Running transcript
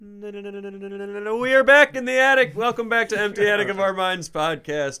We are back in the attic. Welcome back to Empty Attic of Our Minds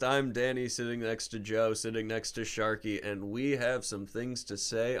podcast. I'm Danny, sitting next to Joe, sitting next to Sharky, and we have some things to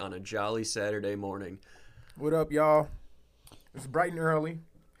say on a jolly Saturday morning. What up, y'all? It's bright and early.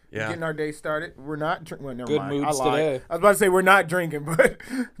 Yeah. Getting our day started. We're not drinking. Well, never Good mind. moods I lied. today. I was about to say we're not drinking, but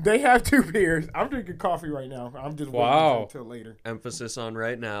they have 2 beers. I'm drinking coffee right now. I'm just waiting until later. Emphasis on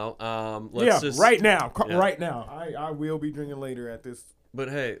right now. Right now. Yeah. Right now. I will be drinking later at this But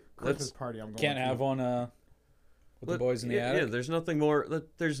hey, Christmas party I'm going Can't to. have one with the boys in the attic. Yeah,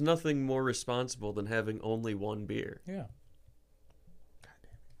 there's nothing more responsible than having only one beer. Yeah.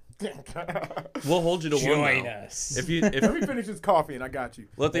 We'll hold you to one. Join now. us. If you Let me finish this coffee and I got you.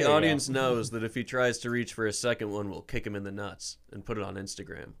 let the There you audience knows that if he tries to reach for a second one, we'll kick him in the nuts and put it on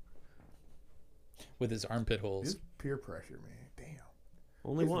Instagram. With his armpit holes. It's peer pressure, man. Damn.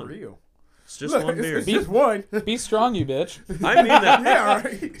 Only It's one. real. It's just Look, one beer. It's just one. Be strong, you bitch. I mean that. Yeah,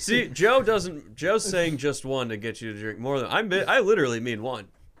 right. See, Joe's saying just one to get you to drink more than I literally mean one.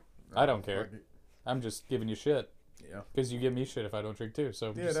 I don't care. I'm just giving you shit. Yeah. Because you give me shit if I don't drink too.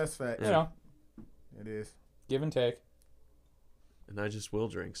 So Yeah, just, that's fact. you know, It is. give and take. And I just will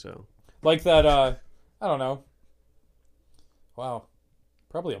drink, so. Like that, I don't know. Wow.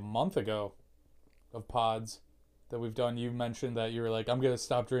 Probably a month ago of pods that we've done. You mentioned that you were like, I'm going to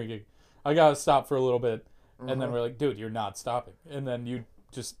stop drinking. I got to stop for a little bit. And then we're like, dude, you're not stopping. And then you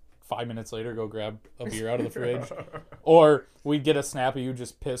just 5 minutes later go grab a beer out of the fridge. Or we'd get a snap of you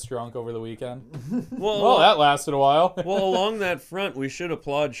just pissed drunk over the weekend. Well, that lasted a while. Well, along that front, we should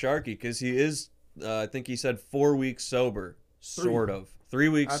applaud Sharky because he is, I think he said 4 weeks sober. Sort of. 3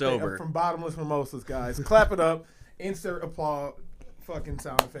 weeks I think sober. from Bottomless Mimosas, guys. Clap it up. Insert applause. Fucking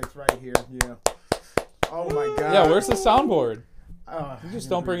sound effects right here. Yeah. Oh my god. Yeah, where's the soundboard? You You just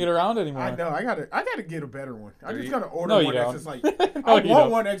don't bring it around anymore. I know. I gotta get a better one. I just gotta order No, you one that's don't. just like. No, I you want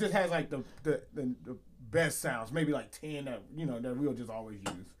don't. one that just has like the best sounds. Maybe like 10 that that we'll just always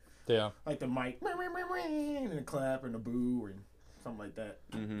use. Yeah. Like the mic and the clap and the boo and something like that.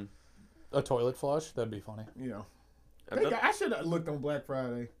 Mm-hmm. A toilet flush? That'd be funny. You know. I bet- I should have looked on Black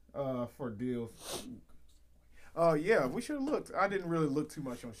Friday for deals. Yeah, we should have looked. I didn't really look too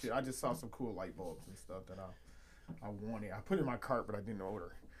much on shit. I just saw some cool light bulbs and stuff that I wanted. I put it in my cart, but I didn't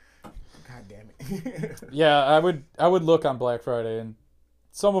order. God damn it. Yeah, I would look on Black Friday, and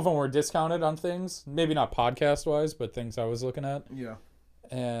some of them were discounted on things. Maybe not podcast wise, but things I was looking at, Yeah.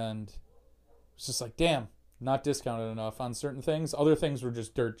 and it's just like, damn, not discounted enough on certain things. Other things were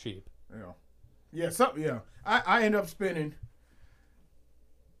just dirt cheap. Yeah. Yeah. I end up spending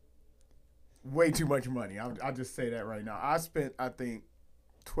way too much money. I'll just say that right now. I spent, I think,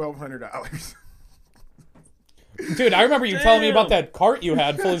 $1,200. Dude, I remember you telling me about that cart you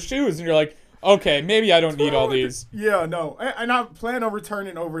had full of shoes, and you're like, okay, maybe I don't need all these. Yeah, no. And I plan on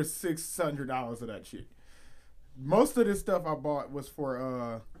returning over $600 of that shit. Most of this stuff I bought was for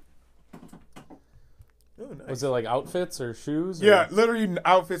oh, nice. Was it like outfits or shoes? Or? Yeah, literally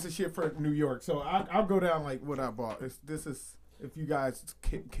outfits and shit for New York. So I'll go down like what I bought. This is if you guys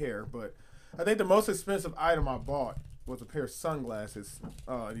care, but I think the most expensive item I bought was a pair of sunglasses,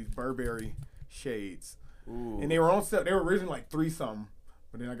 these Burberry shades. Ooh. And they were on sale. They were originally like $3 something,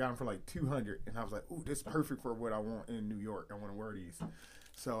 but then I got them for like $200, and I was like, "Ooh, this is perfect for what I want in New York. I want to wear these."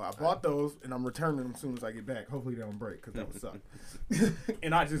 So I bought those, and I'm returning them as soon as I get back. Hopefully they don't break, because that would suck.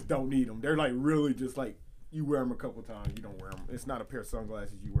 And I just don't need them. They're like really just like you wear them a couple times, you don't wear them. It's not a pair of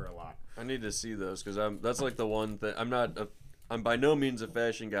sunglasses you wear a lot. I need to see those because that's like the one that I'm by no means a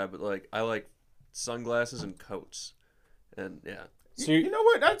fashion guy, but like I like sunglasses and coats, and yeah. So You know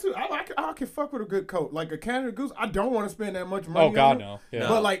what? That's I can fuck with a good coat, like a Canada Goose. I don't want to spend that much money. Oh God, on them, no. Yeah.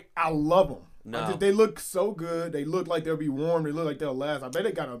 But like I love them. No. They look so good. They look like they'll be warm. They look like they'll last. I bet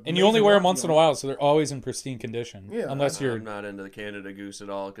they got a. And you only wear them once in a while, so they're always in pristine condition. Yeah. Unless you're. I'm not into the Canada Goose at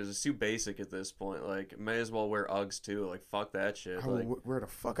all because it's too basic at this point. Like, may as well wear Uggs too. Like, fuck that shit. I Like, will wear the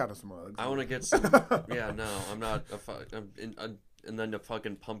fuck out of some Uggs. I want to get some. Yeah, no, I'm not a fuck. And then the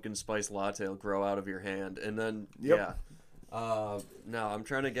fucking pumpkin spice latte will grow out of your hand, and then Yep. yeah. No, I'm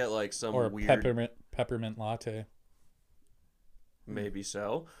trying to get like some Or a weird. peppermint latte. Maybe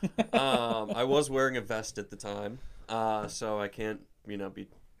so. I was wearing a vest at the time, so I can't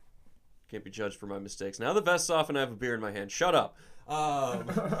be judged for my mistakes. Now the vest's off and I have a beer in my hand. Shut up.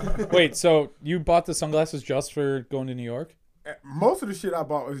 Wait, so you bought the sunglasses just for going to New York? Most of the shit I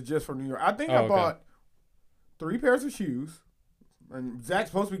bought was just from New York. I think I okay. bought 3 pairs of shoes, and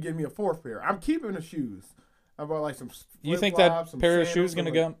Zach's supposed to be giving me a 4th pair. I'm keeping the shoes. I bought like some. You think flip-flops, that some pair of sandals, shoes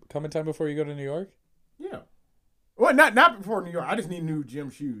going to come in time before you go to New York? Yeah. Well, not before New York. I just need new gym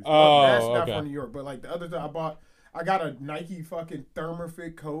shoes. Oh, That's not okay. for New York. But like the other thing I bought I got a Nike fucking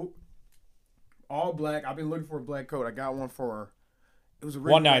Thermofit coat, all black. I've been looking for a black coat. I got one for. It was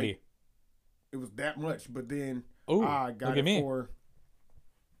originally $190. it was that much, but then Ooh, I got look it at me. for.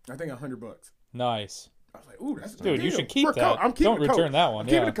 I think $100. Nice. I was like, ooh, that's a good Dude, you deal should keep for a coat. that. I'm keeping Don't the coat. return that one. I'm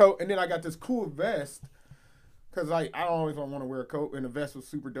keeping Yeah. the coat, and then I got this cool vest because I don't always want to wear a coat, and the vest was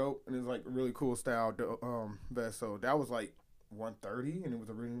super dope, and it was like a really cool style vest. So that was like $130, and it was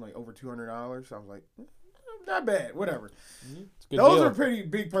originally like over $200. So I was like, not bad, whatever. It's a good Those deal. are pretty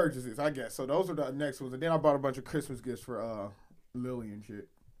big purchases, I guess. So those are the next ones, and then I bought a bunch of Christmas gifts for Lily and shit.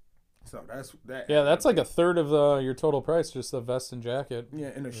 So that's that. Yeah, that's like a third of your total price, just the vest and jacket. Yeah,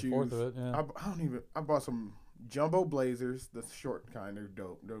 and the A shoes. fourth of it, yeah. I bought some jumbo blazers, the short kind. They're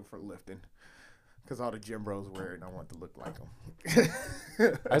dope for lifting. Because all the gym bros wear it, and I want to look like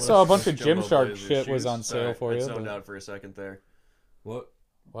them. I saw a bunch of Jumbo Gymshark Blazers shit was shoes? on sale Sorry, for I you. zoned but- out for a second there. What?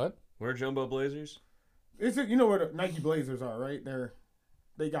 What? Where Jumbo Blazers? Is it? You know what Nike Blazers are, right?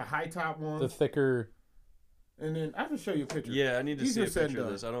 They got high top ones, The thicker. and then I can show you a picture. Yeah, I need to see Easier a said picture of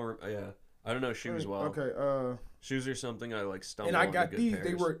than this. I don't know shoes well. Okay. Shoes are something I like stumble And I onto got good these.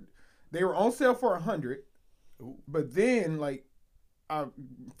 pairs. They were on sale for $100, Ooh. but then like I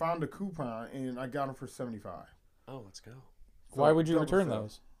found a coupon and I got them for $75. Oh, let's go. So Why would you double return sale.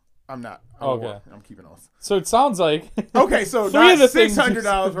 those? I'm not. Okay. I'm keeping those. So it sounds like. Okay, so Three not of the things you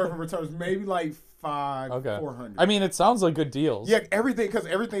 $600 worth of returns, maybe like Okay. $400. I mean, it sounds like good deals. Yeah, everything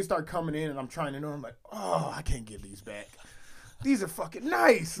started coming in, and I'm trying to know. I'm like, oh, I can't give these back. These are fucking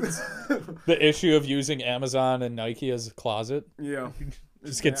nice. The issue of using Amazon and Nike as a closet Yeah,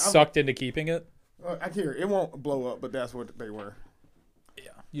 just gets I'm- sucked into keeping it. I hear it won't blow up, but that's what they were. Yeah,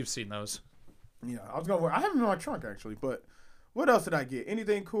 you've seen those. Yeah, I was gonna wear. I have them in my trunk actually, but what else did I get?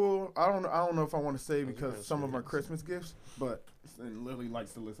 Anything cool? I don't know if I want to say because some of them are Christmas gifts, but and Lily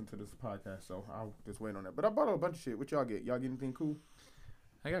likes to listen to this podcast, so I'll just wait on that. But I bought a bunch of shit. What y'all get? Y'all get anything cool?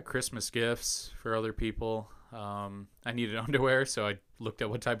 I got Christmas gifts for other people. I needed underwear, so I looked at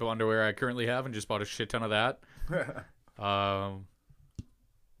what type of underwear I currently have and just bought a shit ton of that.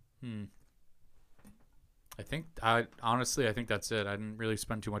 I think that's it. I didn't really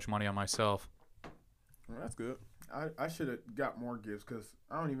spend too much money on myself. Well, that's good. I should have got more gifts because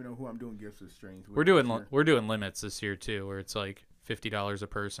I don't even know who I'm doing gifts with strange. With We're doing this year. we're doing limits this year too, where it's like $50 a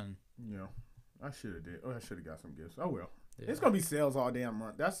person. Yeah, I should have did. Oh, I should have got some gifts. Oh well. Yeah. It's gonna be sales all damn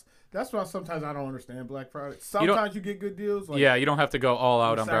month. That's why sometimes I don't understand Black Friday. don't- Sometimes you get good deals. Like, Yeah, you don't have to go all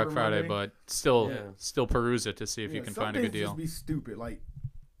out on Black Cyber Friday, Monday. but still Yeah. peruse it to see if you yeah, can some find a good things deal. Just be stupid. Like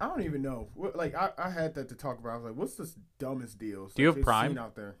I don't even know. Like I had that to talk about. I was like, what's the dumbest deals? Do you that have you've Prime? seen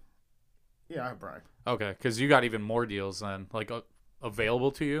out there? Yeah, I have Prime. Okay, because you got even more deals then, like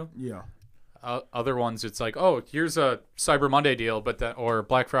available to you. Yeah. Other ones, it's like, oh, here's a Cyber Monday deal, or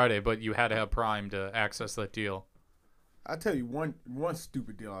Black Friday, but you had to have Prime to access that deal. I tell you one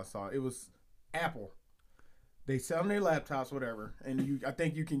stupid deal I saw. It was Apple. They sell their laptops, whatever, and I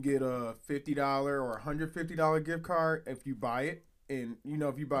think you can get a $50 or $150 gift card if you buy it. And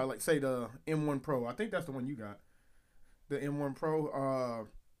if you buy like say the M1 Pro, I think that's the one you got. The M1 Pro,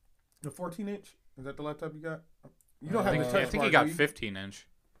 the 14-inch. Is that the laptop you got? You don't have the touch I think bar, you got do you? 15-inch.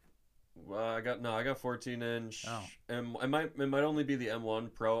 I got 14-inch. Oh. And it might only be the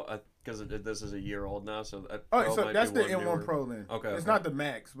M1 Pro because this is a year old now. So that Oh, Pro so might that's be the one M1 newer. Pro then. Okay, It's okay. not the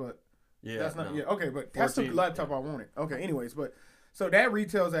Max, but Yeah, that's not. no. Yeah, okay, but that's the 14, laptop yeah. I wanted. Okay, anyways, but so that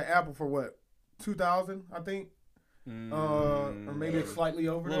retails at Apple for what, 2,000, I think, or maybe it's slightly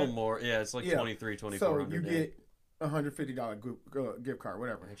a over little that. more. Yeah, it's like Yeah. 23, So 2400. you get $150 gift card,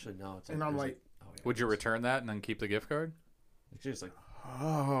 whatever. Actually, no. It's And I'm it's like, Would you return that and then keep the gift card? Actually, it's like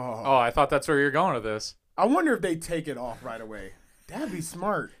Oh, I thought that's where you're going with this. I wonder if they take it off right away. That'd be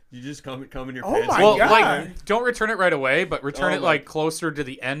smart. you just come in your Oh pants. my Well, God. like, don't return it right away, but return Oh it my- like closer to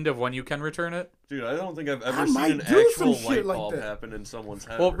the end of when you can return it. Dude, I don't think I've I ever seen might an do some actual shit light like bulb that. happen in someone's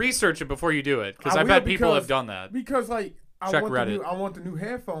head. Well, research it before you do it, because I will bet people because- have done that. Because like Check I Reddit. want the new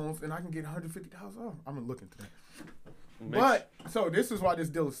headphones and I can get $150 off. I'm gonna look into that. Makes- But so this is why this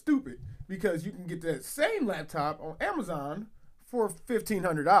deal is stupid because you can get that same laptop on Amazon for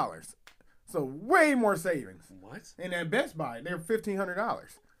 $1,500. So way more savings. what? And at Best Buy, they're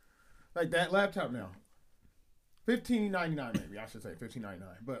 $1,500. Like that laptop now. $15.99 maybe I should say $15.99.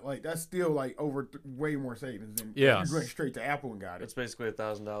 But like that's still like over way more savings than Yeah. if you went straight to Apple and got it. It's basically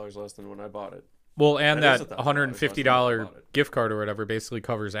 $1,000 less than when I bought it. Well, and That is that $1,000 $150 less than I bought it. gift card or whatever basically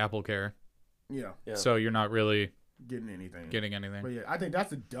covers Apple Care, Yeah, Yeah. so you're not really getting anything. getting anything. But yeah, I think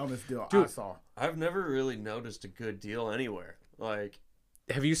that's the dumbest deal I Dude. saw. I've never really noticed a good deal anywhere. Like,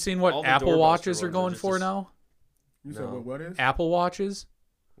 Have you seen All what the Apple doorbuster Watches are ones are going just for as- now? You said No. what is? Apple Watches?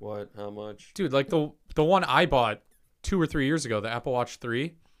 What? How much? Dude, like the one I bought 2 or 3 years ago, the Apple Watch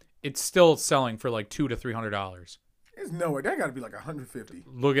 3, it's still selling for like $200 to $300. There's no way. That got to be like 150.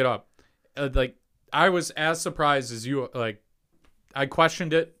 Look it up. Like I was as surprised as you. Like I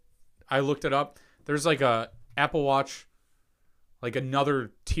questioned it. I looked it up. There's like a Apple Watch, like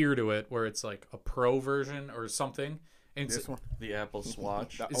another tier to it where it's like a Pro version or something. And This one. The Apple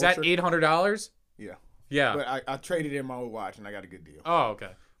Swatch. The is that Ultra? $800? Yeah. Yeah. But I traded in my old watch and I got a good deal. Oh, okay.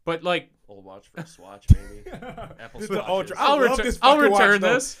 But like, Old watch for a Swatch, maybe. Apple It's the Swatches. Ultra. I'll love return. this I'll fucking watch, return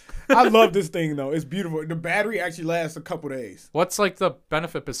though. this. I love this thing though. It's beautiful. The battery actually lasts a couple days. What's like the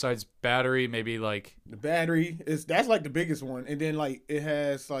benefit besides battery? Maybe like The battery that's like the biggest one, and then like it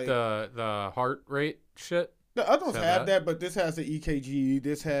has like the heart rate shit. the other ones Is have that? that, but this has the EKG.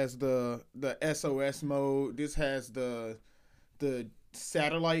 This has the SOS mode. This has the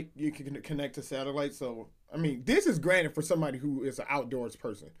satellite. You can connect to satellite. So I mean, this is granted for somebody who is an outdoors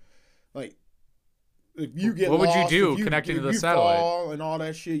person. Like if you get What would you lost, do if you, connecting if to the you satellite? fall and all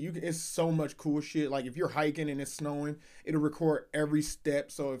that shit, it's so much cool shit. Like if you're hiking and it's snowing, it'll record every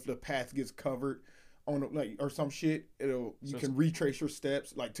step. So if the path gets covered on like or some shit, you can retrace your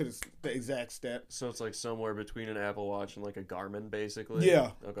steps like to the exact step. So it's like somewhere between an Apple Watch and like a Garmin, basically.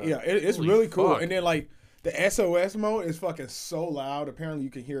 Yeah, Okay. yeah, it's Holy really cool. fuck. And then like the SOS mode is fucking so loud. Apparently,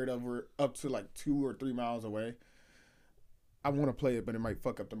 you can hear it up to like 2 or 3 miles away. I want to play it, but it might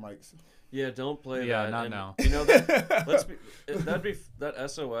fuck up the mics. Yeah, don't play Yeah, that. not And, now. You know, that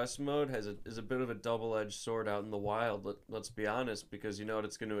SOS mode is a bit of a double-edged sword out in the wild. Let's be honest, because you know what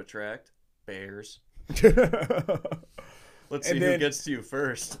it's going to attract? Bears. Let's see And who then- gets to you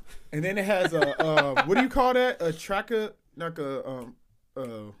first. And then it has a what do you call that? A tracker, like a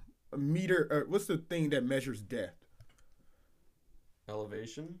meter. What's the thing that measures depth?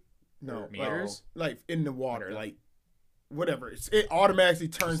 Elevation. No, Meters? like in the water, like whatever. It automatically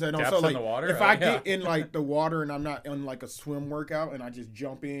turns that on. Depth So in like, the water? if Oh, I yeah. get in like the water and I'm not on like a swim workout and I just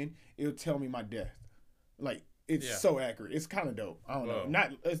jump in, it'll tell me my depth. Like it's Yeah. so accurate. It's kind of dope. I don't know. Whoa.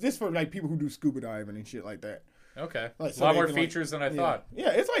 Not it's this for like people who do scuba diving and shit like that. Okay. Like, a so lot they more can, like- features than I Yeah. thut. Yeah,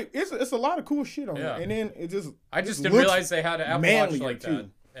 it's like it's a lot of cool shit on Yeah. there. And then it just I just it didn't looks realize they had an Apple Watch manlier, like too.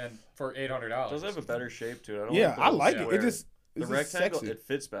 that, and for $800. Does have a better shape to it. I don't Yeah, like I those like it. square. It just the it's just rectangle. sexy. It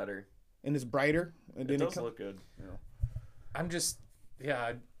fits better. And it's brighter. And It then does look good. I'm just,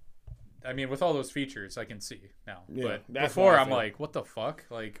 yeah. I mean, with all those features, I can see now. Yeah, but that's before, what I I'm feel. like, what the fuck?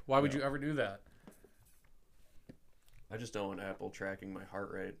 Like, why would Yeah. you ever do that? I just don't want Apple tracking my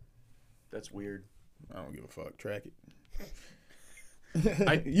heart rate. That's weird. I don't give a fuck. Track it.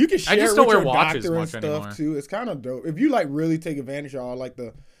 I- You can share just it don't with wear your watches doctor and much stuff anymore. too. It's kind of dope if you like really take advantage of all like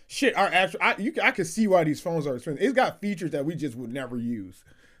the shit. Our actual, I can see why these phones are expensive. It's got features that we just would never use,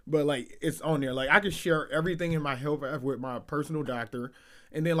 but like it's on there. Like I can share everything in my health app with my personal doctor,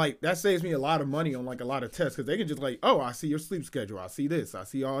 and then like that saves me a lot of money on like a lot of tests because they can just like, oh, I see your sleep schedule, I see this, I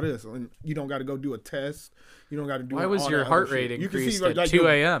see all this, and you don't got to go do a test. You don't got to do. Why all was that your other heart shit. rate You can see, increased at like, 2 your-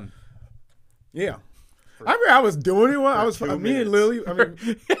 a.m.? Yeah. I remember I was doing it when I was 2 me minutes. and Lily. I mean,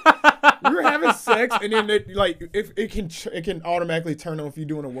 we were having sex, and then like if it can automatically turn on if you're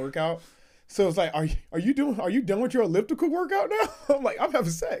doing a workout. So it's like, are you done with your elliptical workout now? I'm like, I'm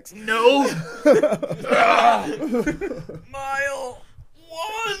having sex. No. Mile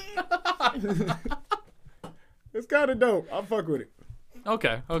 1. It's kind of dope. I fuck with it.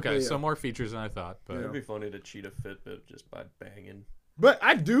 Okay. Yeah. So more features than I thought, but It'd be funny to cheat a Fitbit just by banging. But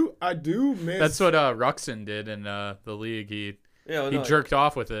I do miss. that's what Ruxin did in the league. He Yeah, well, he no, jerked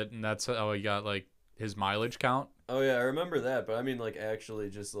off with it, and that's how he got like his mileage count. Oh yeah, I remember that. But I mean, like actually,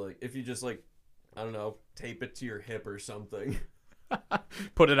 just like if you just like, I don't know, tape it to your hip or something.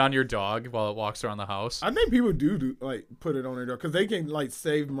 Put it on your dog while it walks around the house. I think people do like put it on their door because they can like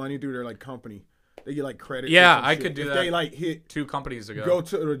save money through their like company. They get like credit. or Yeah, some I shit. could do if that. They like hit 2 companies ago. go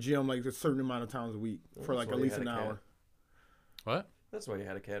to the gym like a certain amount of times a week for like That's at why least you an had a cat. hour. What? That's why you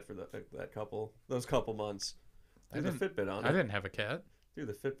had a cat for those couple months. Do the Fitbit on I it. didn't have a cat. Do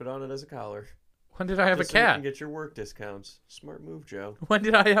the Fitbit on it as a collar. When did I have Just a so you cat? can get your work discounts. Smart move, Joe. When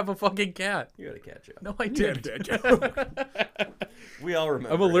did I have a fucking cat? You got a cat, Joe. No, I Yeah, didn't. We all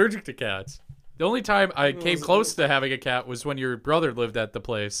remember. I'm allergic to cats. The only time I Well, came was it- close to having a cat was when your brother lived at the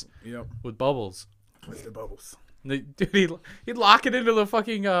place Yep. with Bubbles. Mr. Bubbles. Dude, he'd lock it into the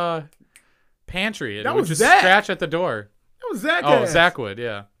fucking pantry, and That it would was just Zach. scratch at the door. That was Zach. Oh, ass. Zach would,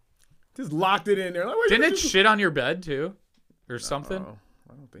 yeah. Just locked it in there. Like, wait, Didn't what it you- shit on your bed too, or something? Oh,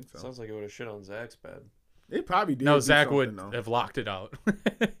 I don't think so. Sounds like it would have shit on Zach's bed. It probably did. No, do Zach something, would though. have locked it out.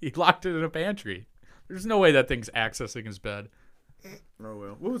 He locked it in a pantry. There's no way that thing's accessing his bed. Oh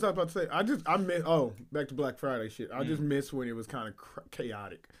well. What was I about to say? I miss. Oh, back to Black Friday shit. I just miss when it was kind of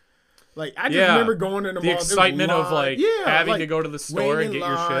chaotic. Like I just remember going in the mall. Excitement of like having to go to the store and get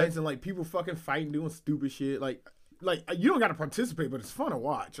your shit, and like people fucking fighting, doing stupid shit. Like you don't got to participate, but it's fun to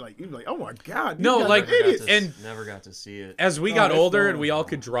watch. Like you're like, oh my god, no, like idiots. and never got to see it. As we got older and we all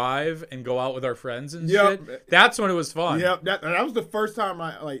could drive and go out with our friends and shit, that's when it was fun. Yep, that was the first time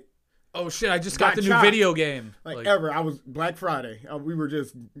I like. Oh shit! I just got the new video game. Like ever, I was Black Friday. I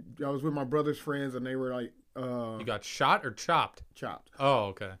was with my brother's friends, and they were like, You got shot or chopped? Chopped. Oh,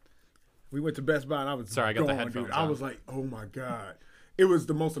 okay. We went to Best Buy, and I was sorry. I got the headphones. Dude. I was like, oh my god, it was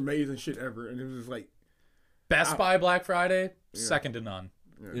the most amazing shit ever, and it was just like Best Buy Black Friday, second to none.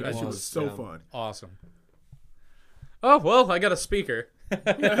 Yeah, that shit was so fun. Awesome. Oh well, I got a speaker.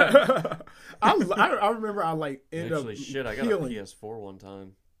 I remember I like ended up I got a PS4 one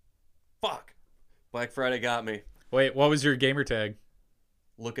time. Fuck. Black Friday got me. Wait, what was your gamer tag?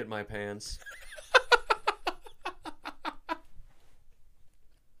 Look at my pants.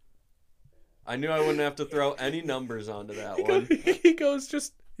 I knew I wouldn't have to throw any numbers onto that one. He goes,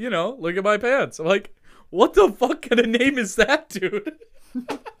 just, look at my pants. I'm like, what the fuck kind of name is that, dude?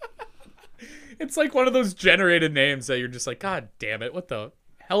 It's like one of those generated names that you're just like, God damn it, what the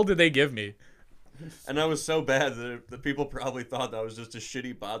hell did they give me? And I was so bad that the people probably thought that was just a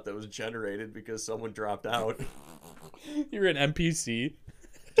shitty bot that was generated because someone dropped out. You're an NPC.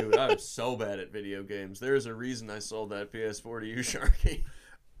 Dude, I'm so bad at video games. There's a reason I sold that PS4 to you, Sharky.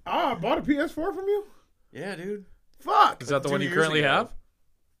 Oh, I bought a PS4 from you? Yeah, dude. Fuck. Is that the one you currently have?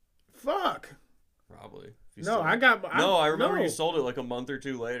 Fuck. Probably. No, I got... I remember you sold it like a month or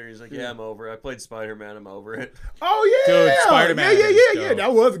two later. He's like, yeah, I'm over it. I played Spider-Man. I'm over it. Oh, yeah. Dude, Spider-Man Yeah.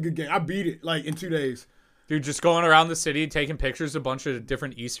 That was a good game. I beat it, like, in 2 days. Dude, just going around the city, taking pictures of a bunch of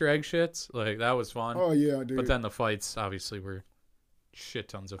different Easter egg shits. Like, that was fun. Oh, yeah, dude. But then the fights, obviously, were shit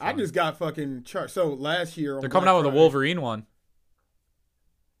tons of fun. I just got fucking charged. So, last year... They're coming out with a Wolverine one.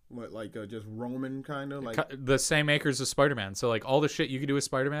 What, like, just Roman kind of? Like the same makers as Spider-Man. So, like, all the shit you could do with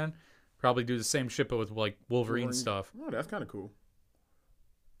Spider-Man... Probably do the same shit, but with like Wolverine stuff. Oh, that's kind of cool.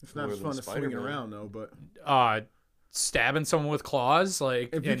 It's not as fun as swinging around though, but stabbing someone with claws,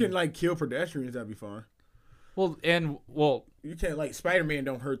 like if you can like kill pedestrians, that'd be fun. Well, you can't like Spider-Man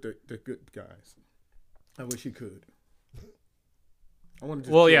don't hurt the good guys. I wish he could. I want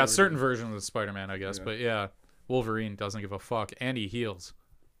to. Well, yeah, certain versions of Spider-Man, I guess, but yeah, Wolverine doesn't give a fuck, and he heals.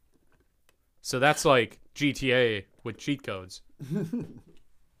 So that's like GTA with cheat codes.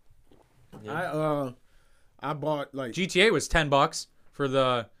 Yeah. I bought like GTA was $10 for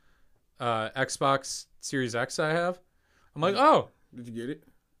the Xbox Series X I have. I'm like, oh, did you get it?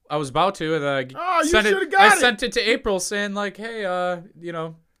 I was about to, and then I sent it to April saying like, hey,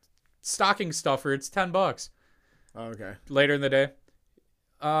 stocking stuffer, it's $10. Oh, okay. Later in the day,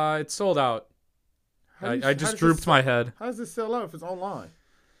 it's sold out. I just drooped my head. How does this sell out if it's online?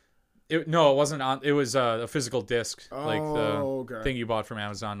 No, it wasn't on. It was a physical disc, like the thing you bought from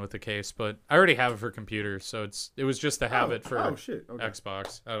Amazon with the case. But I already have it for computer, so it was just to have it for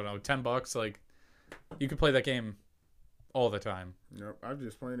Xbox. I don't know, $10. Like, you could play that game all the time. Nope, I was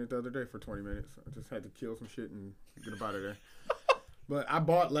just playing it the other day for 20 minutes. I just had to kill some shit and get up out of there. But I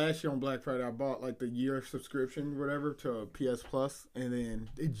bought last year on Black Friday. I bought like the year subscription, whatever, to PS Plus, and then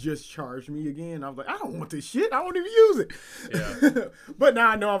it just charged me again. I was like, I don't want this shit. I won't even use it. Yeah. But now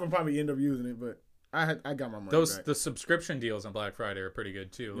I know I'm gonna probably end up using it. But I got my money back. The subscription deals on Black Friday are pretty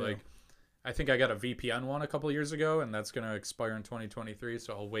good too. Yeah. Like, I think I got a VPN one a couple of years ago, and that's gonna expire in 2023.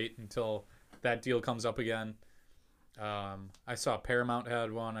 So I'll wait until that deal comes up again. I saw Paramount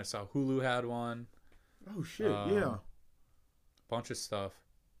had one. I saw Hulu had one. Oh shit! Yeah. Bunch of stuff.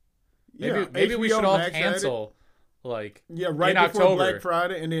 Maybe we should all cancel like right in before October. Black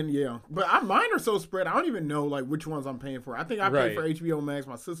Friday, and then but mine are so spread. I don't even know like which ones I'm paying for. I think I pay for HBO Max.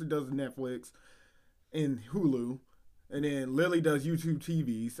 My sister does Netflix and Hulu, and then Lily does YouTube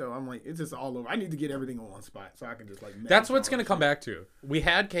TV. So I'm like, it's just all over. I need to get everything on one spot so I can just like. That's what's gonna come back to. We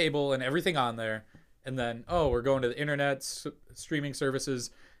had cable and everything on there, and then we're going to the internet streaming services.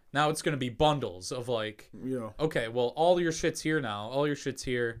 Now it's going to be bundles of like, okay, well, all your shit's here now. All your shit's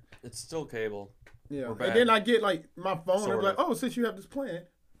here. It's still cable. Yeah. And then I get like my phone and like, oh, since you have this plan,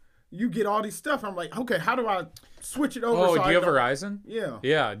 you get all these stuff. I'm like, okay, how do I switch it over? Oh, do you have Verizon? Yeah.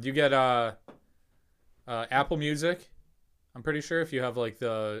 Yeah. Do you get Apple Music? I'm pretty sure if you have like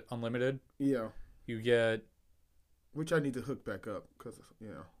the unlimited. Yeah. You get. Which I need to hook back up because,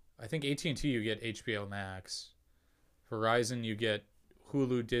 I think AT&T you get HBO Max. Verizon you get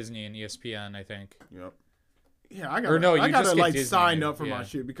Hulu, Disney, and ESPN, I think. Yep. Yeah, I gotta like Disney, sign up for my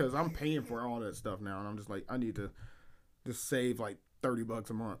shit because I'm paying for all that stuff now, and I'm just like, I need to just save like $30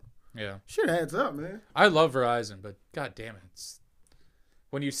 a month. Yeah. Shit adds up, man. I love Verizon, but god damn it.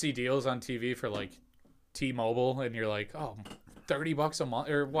 When you see deals on TV for like T-Mobile and you're like, oh, $30 a month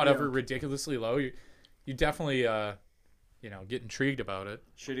or whatever, ridiculously low, you definitely, get intrigued about it.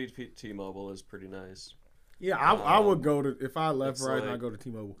 Shitty T-Mobile is pretty nice. Yeah, I would go to, if I left it's Verizon, like- I'd go to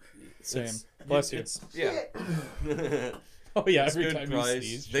T-Mobile. Same. Bless you. Yeah. Oh, yeah, It's every good time you price.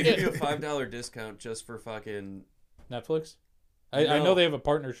 sneeze. They give you a $5 discount just for fucking. Netflix? I No. know they have a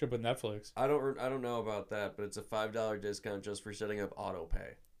partnership with Netflix. I don't know about that, but it's a $5 discount just for setting up auto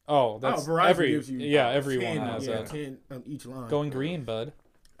pay. Oh, that's Verizon gives you everyone 10, has that. 10 on each line. Going green, bud.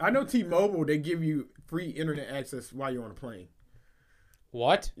 I know T-Mobile, they give you free internet access while you're on a plane.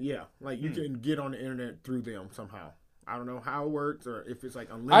 What? Yeah, like you can get on the internet through them somehow. I don't know how it works or if it's like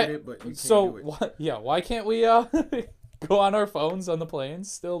unlimited, but you can do it. What? Yeah, why can't we go on our phones on the planes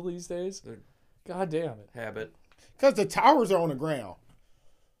still these days? God damn it. Habit. Because the towers are on the ground.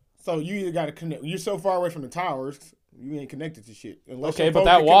 So you either got to connect. You're so far away from the towers, you ain't connected to shit. Unless Okay, your but phone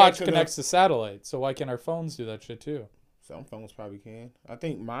that can watch to connects to satellite, so why can't our phones do that shit too? Some phones probably can. I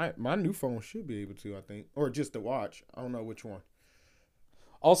think my new phone should be able to. I think, or just the watch. I don't know which one.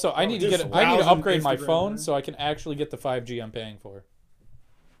 Also, I need to just I need to browsing upgrade my Instagram, phone man. so I can actually get the 5G I'm paying for.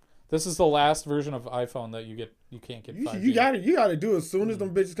 This is the last version of iPhone that you can't get 5G. You got to do it as soon as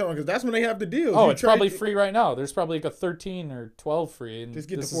them bitches come because that's when they have the deals. Oh, You it's trade- probably free right now. There's probably like a 13 or 12 free, and Just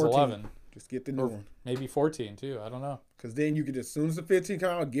get this the is 14. 11. Just get the new one. Maybe 14 too. I don't know. Because then you can, as soon as the 15 come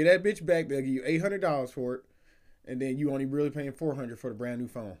out, get that bitch back. They'll give you $800 for it. And then you only really paying $400 for the brand new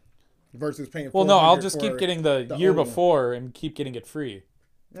phone. Versus paying $400 Well, no, I'll just keep for getting the the year old one. before and keep getting it free.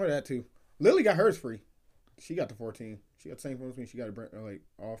 Or that too. Lily got hers free. She got the 14. She got the same phone as me. She got it like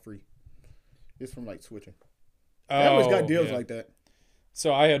all free. It's from like switching. They always got deals yeah. like that.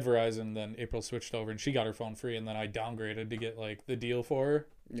 So I had Verizon, then April switched over, and she got her phone free, and then I downgraded to get like the deal for her.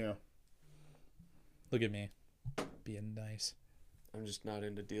 Yeah. Look at me, being nice. I'm just not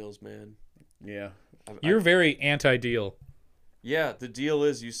into deals, man. Yeah. You're very anti-deal. Yeah, the deal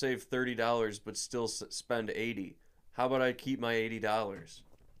is you save $30 but still spend $80. How about I keep my $80?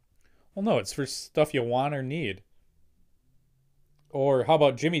 Well, no, it's for stuff you want or need. Or how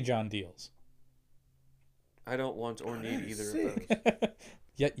about Jimmy John deals? I don't want or need either sick. of those,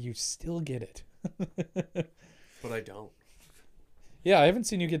 Yet you still get it. but I don't. Yeah, I haven't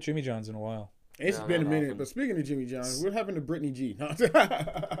seen you get Jimmy John's in a while. It's No, been a not minute. often. But speaking of Jimmy John, what happened to Brittany G?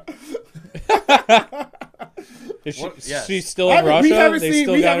 Is she, What? Yes. she's still in Russia? We haven't They seen.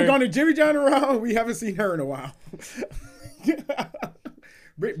 still We got haven't her? gone to Jimmy John around. We haven't seen her in a while.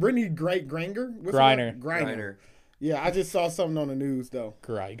 Brittany Granger. What's her name? Griner. Yeah, I just saw something on the news though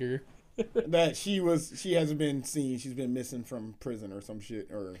Greiger. that she hasn't been seen. She's been missing from prison or some shit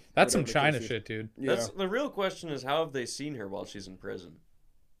or. That's some whatever the China case is. shit, dude. Yeah. That's the real question is how have they seen her while she's in prison?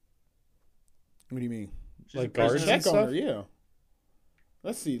 What do you mean? She's Like in prison guards and- and Check on stuff? her. Yeah.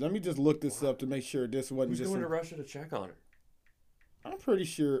 Let's see. Let me just look this up to make sure this wasn't Who's just. going to Russia to check on her? I'm pretty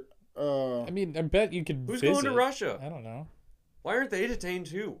sure. I mean, I bet you could Who's visit. going to Russia? I don't know. Why aren't they detained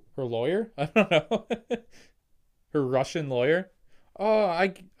too? Her lawyer? I don't know. Her Russian lawyer? Oh,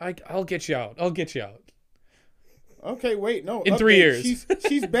 I'll get you out. I'll get you out. Okay, wait, no. In 3 years.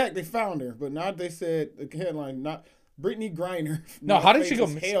 She's back. They found her, but now they said the headline not Brittany Griner. No, how did she go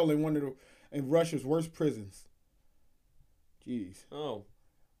miss- hell in one of in Russia's worst prisons? Jeez. Oh,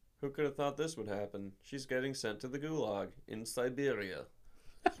 who could have thought this would happen? She's getting sent to the gulag in Siberia.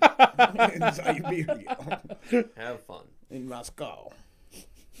 In Siberia, Have fun. in Moscow.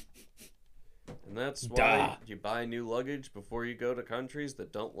 And that's why Duh. you buy new luggage before you go to countries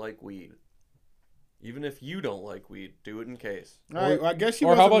that don't like weed. Even if you don't like weed, do it in case. All right, well, I guess she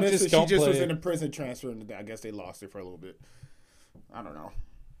or how wasn't about missing. just don't She just was play- in a prison transfer, and I guess they lost her for a little bit. I don't know.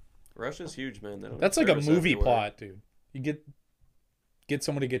 Russia's huge, man. They don't That's have like a service movie everywhere. plot, dude. You get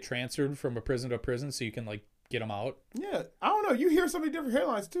someone to get transferred from a prison to prison so you can like get them out. Yeah, I don't know. You hear so many different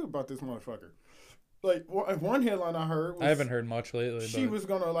headlines too about this motherfucker. Like one headline I heard was I haven't heard much lately. she but... was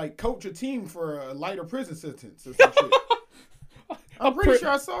gonna like coach a team for a lighter prison sentence or some shit. I'm pretty sure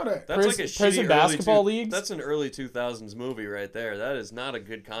I saw that. That's like a Prison shitty basketball early leagues? That's an early 2000s movie right there. That is not a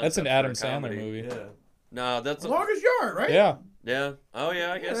good concept. That's an for a Adam Sandler comedy. movie. Yeah. No, that's Longest yard, right? Yeah. yeah. Oh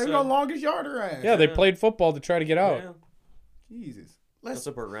yeah, I guess they so. got longest yard her ass. Yeah, they Yeah. played football to try to get out. Yeah. Jesus. That's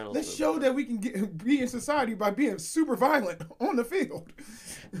a Burt Reynolds. Let's movie. show that we can be in society by being super violent on the field.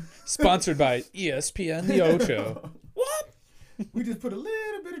 Sponsored by E ESPN The Ocho. What? We just put a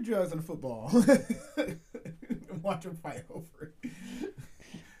little bit of drugs in the football. And watch them fight over it.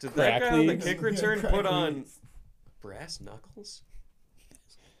 Did that guy on the Crack kick leagues. return Yeah, crack put on leagues. brass knuckles?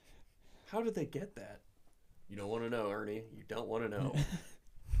 How did they get that? You don't want to know, Ernie. You don't want to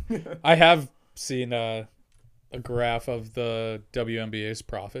know. I have seen a graph of the WNBA's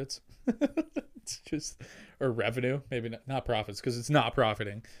profits. It's just, or revenue, maybe not profits, because it's not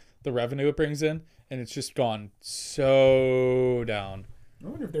profiting. The revenue it brings in, and it's just gone so down. I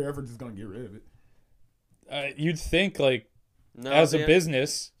wonder if they're ever just gonna get rid of it. You'd think, like, No, as a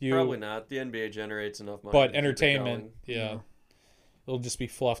business, probably not. The NBA generates enough money. but to keep it entertainment, going. yeah, it'll just be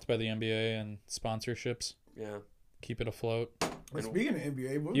fluffed by the NBA and sponsorships. Yeah. Keep it afloat. But speaking of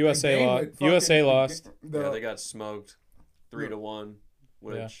NBA, what was USA that game lo- with fucking- USA lost. Yeah, they got smoked 3-1,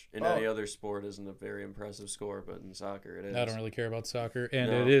 which in any other sport isn't a very impressive score, but in soccer it is. I don't really care about soccer,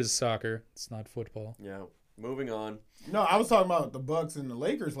 and No. it is soccer. It's not football. Yeah. Moving on. No, I was talking about the Bucks and the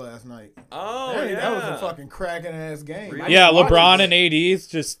Lakers last night. Oh, Hey, yeah. that was a fucking cracking ass game. Really? I Yeah, didn't watch LeBron it, and AD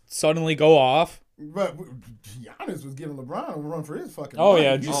just suddenly go off. But Giannis was giving LeBron a run for his fucking Oh, life.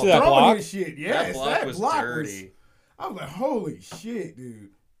 yeah, He did you was see that throwing block? his shit. Yes, That block was dirty. I was like, holy shit, dude.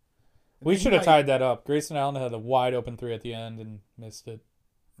 We And should have he, tied that up. Grayson Allen had a wide open three at the end and missed it.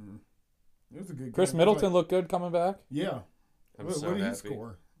 It was a good Chris game. Middleton looked good coming back. Yeah. I'm What so did he happy.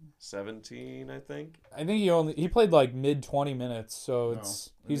 score? 17, I think. I think he played like mid 20 minutes, so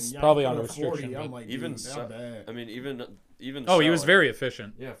he's probably on restriction. I'm but- like, Even dude, so, not bad. I mean, even. Oh, so, he was like, very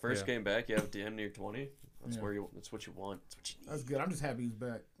efficient. Yeah, first Yeah. game back, you have damn near 20. That's Yeah. where you. That's what you want. That's what you need. That's good. I'm just happy he's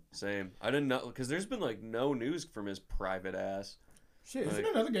back. Same. I didn't know because there's been like no news from his private ass. Shit, is Like-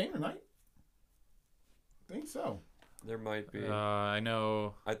 it another game tonight? I think so. There might be. I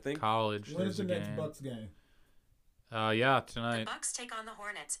know I think. college. When is There's the a next game. Bucks game? Yeah, The tonight. Bucks take on the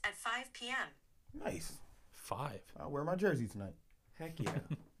Hornets at 5 p.m. Nice. 5. I'll wear my jersey tonight Heck yeah.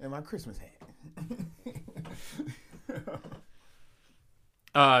 and my Christmas hat.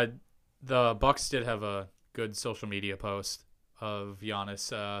 The Bucks did have a good social media post of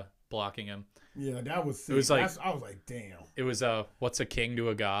Giannis blocking him. Yeah, that was sick. It was like- I was like, damn. It was what's a king to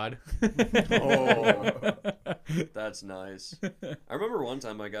a god? Oh. That's nice. I remember one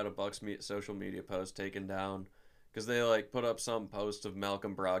time I got a Bucks social media post taken down because they like put up some post of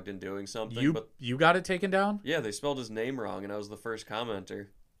Malcolm Brogdon doing something. But You got it taken down? yeah, they spelled his name wrong, and I was the first commenter.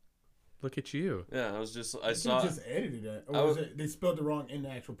 Look at you. Yeah, I They saw. just edited that. I Or was was- it, they spelled it wrong in the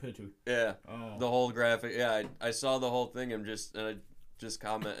actual picture. Yeah, Oh. the whole graphic. Yeah, I saw the whole thing and I just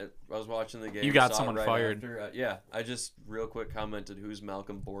commented. I was watching the game. You got saw it someone right fired. After. Yeah, I just real quick commented, "Who's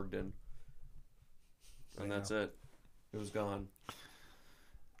Malcolm Brogdon?" And Yeah. that's it. It was gone.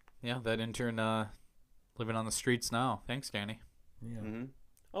 Yeah, that intern living on the streets now. Thanks, Danny. Yeah. Mm-hmm.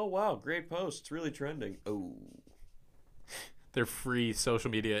 Oh wow, great post. It's really trending. Oh. Their free social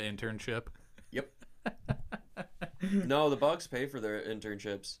media internship. Yep. No, the Bucks pay for their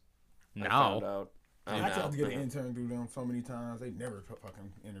internships. I found Now. out. Oh, I now, tried to get an now. intern through them so many times. They never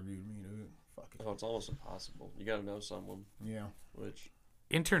fucking interviewed me, dude. Fuck it. Oh, it's almost impossible. You gotta know someone. Yeah. Which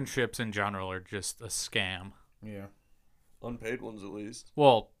Internships in general are just a scam. Yeah. unpaid ones at least.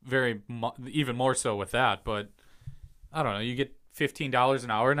 Well, even more so with that, but I don't know. You get $15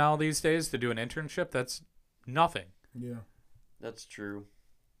 an hour now these days to do an internship. That's nothing. Yeah. That's true.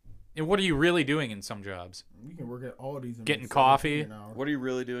 And what are you really doing in some jobs? You can work at Aldi's and Getting make coffee. $17 an hour. What are you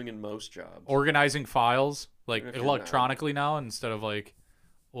really doing in most jobs? Organizing files like If you're electronically now instead of like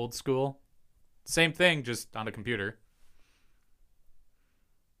old school. Same thing, just on a computer.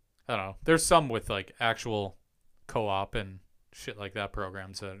 I don't know. There's some with like actual co-op and shit like that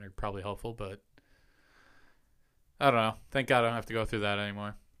programs that are probably helpful, but I don't know. Thank God I don't have to go through that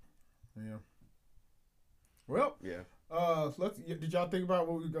anymore. Yeah. Well, Yeah. did y'all think about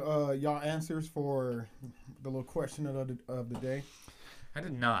what y'all answers for the little question of the day? I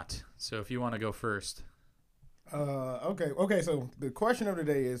did not. So if you want to go first. Okay. So the question of the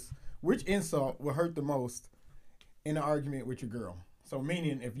day is, which insult will hurt the most in an argument with your girl? So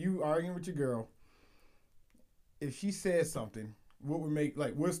meaning, if you arguing with your girl, if she says something, what would make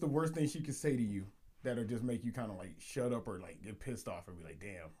what's the worst thing she could say to you that'll just make you kind of like shut up or like get pissed off or be like,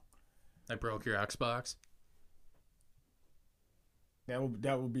 damn, I broke your Xbox. that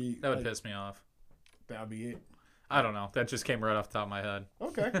would be That would like, piss me off. That'll be it. I don't know. That just came right off the top of my head.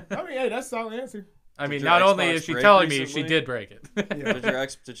 Okay. I mean, hey, that's a solid answer. I mean, your not only Xbox is she break telling me, she recently? did break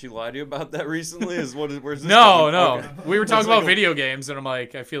it. Did she lie to you about that recently? Where's this No. coming- Okay. We were talking It's like about a- video games, and I'm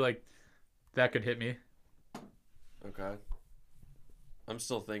like, I feel like that could hit me. Okay. I'm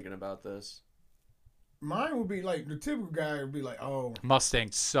still thinking about this. Mine would be like the typical guy would be like, oh,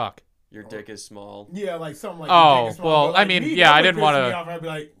 Mustangs suck. Your dick is small. yeah, like something like. Oh, the biggest one, well, but, like, I mean, me, yeah, that I would didn't piss wanna- me off. I'd be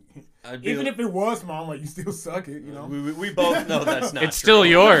like, I'd be even if it was small, I'm like, you still suck it, you know. we both know that's not It's true. still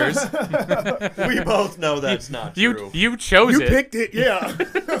yours. We both know that's not You true. you chose You it. picked it, yeah.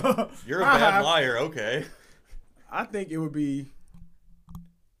 You're a bad liar, okay. I think it would be.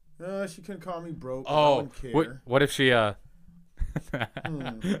 She couldn't call me broke. I Oh, wouldn't care. what if she? I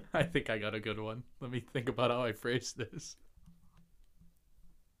think I got a good one. Let me think about how I phrase this.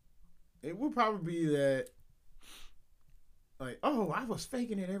 It would probably be that. Like, oh, I was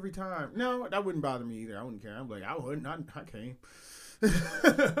faking it every time. No, that wouldn't bother me either. I wouldn't care. I'm like, I wouldn't. I came.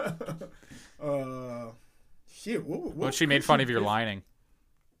 Shit. What she made fun of your lining?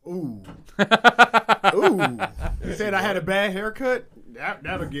 Ooh. Ooh. You said I had a bad haircut?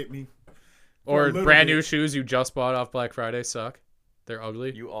 That'll get me. For a Or little brand bit. new shoes you just bought off Black Friday suck. They're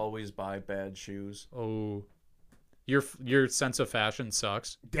ugly. You always buy bad shoes. Oh, your sense of fashion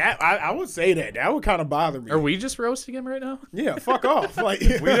sucks. That I would say that. That would kind of bother me. Are we just roasting him right now? Yeah, fuck off. Like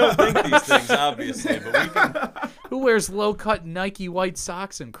We don't think these things, obviously, but we can. Who wears low cut Nike white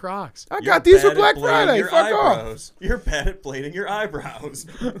socks and Crocs? I You're got these for bad at Black blading Friday. your Fuck off. eyebrows. You're bad at blading your eyebrows.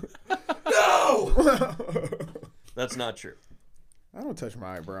 No! That's not true. I don't touch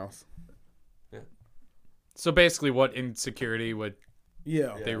my eyebrows. So basically, what insecurity would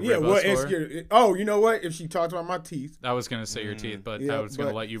Yeah. They Yeah, rib what us for? insecurity? Oh, you know what? If she talked about my teeth. I was gonna say your teeth, but Yeah, I was gonna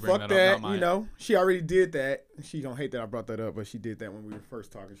but let you bring fuck that up. Not mine. You know, she already did that. She don't hate that I brought that up, but she did that when we were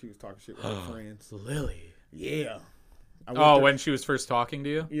first talking. She was talking shit with her friends. Lily. Yeah. Oh, when she was first talking to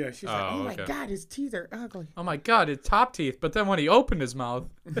you? Yeah, she's like, Oh, oh my okay. God, his teeth are ugly. Oh my God, it's top teeth. But then when he opened his mouth,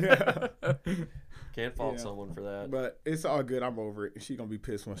 Can't fault Yeah. someone for that. But it's all good. I'm over it. She gonna be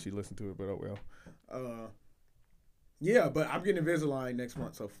pissed when she listens to it, but oh well. Yeah, but I'm getting Invisalign next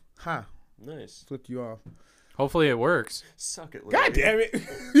month, so Nice. flipped you off. hopefully it works. Suck it, Lily. God damn it!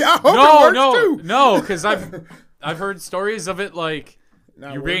 Yeah, I hope it works too. No, because I've heard stories of it like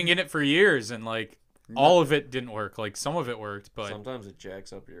Not you're working. being in it for years and like all of it didn't work. Like some of it worked, but Sometimes it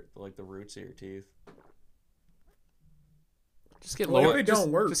jacks up your the roots of your teeth. just get Well, if lower. it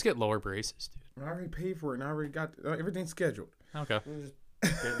don't work- Just get lower braces, dude. I already paid for it, and I already got everything scheduled. Okay.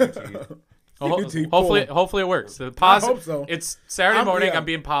 Get new teeth. Well, Get your teeth hopefully it works. The I hope so. It's Saturday I'm- morning. yeah. I'm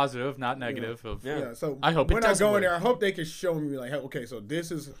being positive, not negative. Of Yeah. Yeah, so I hope it when I doesn't go in work. there, I hope they can show me like, hey, okay, so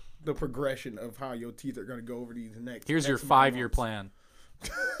this is the progression of how your teeth are gonna go over these next. Here's your X amount of 5-year months. plan.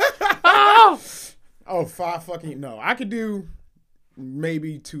 Oh, 5 fucking no! I could do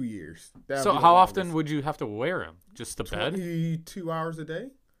maybe 2 years. That'd So be the how longest. often would you have to wear them? Just the bed? 22 hours a day,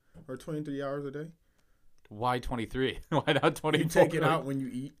 or 23 hours a day. Why 23? Why not 24? You take it out when you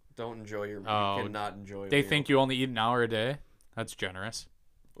eat. Don't enjoy your. Oh, You cannot enjoy. They think you only eat an hour a day. That's generous.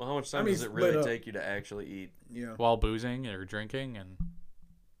 Well, how much time I mean, does it split really up. take you to actually eat? Yeah, While boozing or drinking, and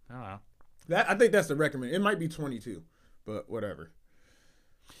I don't know. I think that's the recommend. It might be 22, but whatever.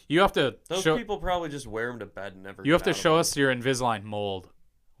 You have to Those show. people probably just wear them to bed and never. You have get to out of show them. us your Invisalign mold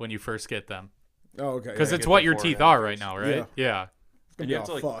when you first get them, Oh, okay. because yeah. it's get what the your before and teeth are afters. right now, right? Yeah. It's gonna And be you have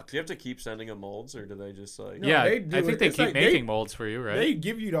to all like. fucked. Do you have to keep sending them molds, or do they just like? No, Yeah, they do I think it. they It's keep like making molds for you, right? They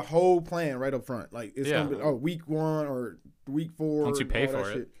give you the whole plan right up front. Like it's Yeah. gonna be week 1 or week 4. Once you pay all that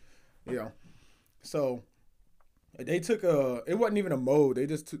for it. shit. Yeah. So they took it wasn't even a mold. They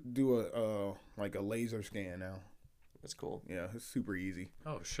just do a like a laser scan now. That's cool. Yeah, it's super easy.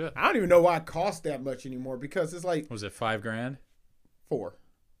 Oh shit! I don't even know why it costs that much anymore because it's like Was it $5,000? 4.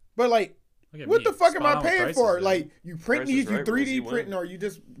 But like, Look at what me, the fuck am spot I on with paying prices for? there. Like, you print Price these, is you right, 3D Rosie, win. printing, or you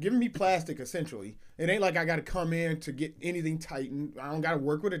just giving me plastic essentially. It ain't like I got to come in to get anything tightened. I don't got to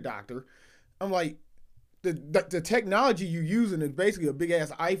work with a doctor. I'm like, the technology you using is basically a big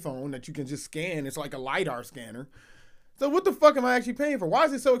ass iPhone that you can just scan. It's like a LiDAR scanner. So what the fuck am I actually paying for? Why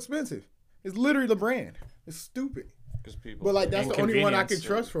is it so expensive? It's literally the brand. It's stupid. Because people. But like that's the only one I Inconvenience.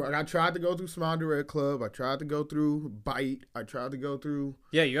 can trust for. Like, I tried to go through Smile Direct Club. I tried to go through Bite. I tried to go through.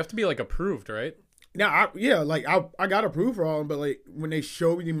 Yeah, you have to be like approved, right? Now, I got approved for all of them, but like when they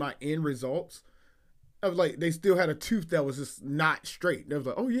showed me my end results, I was like, they still had a tooth that was just not straight. They was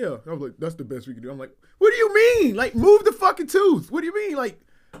like, oh yeah, I was like, that's the best we can do. I'm like, what do you mean? Like, move the fucking tooth. What do you mean? Like,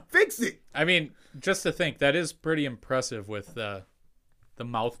 fix it. I mean, just to think that is pretty impressive with the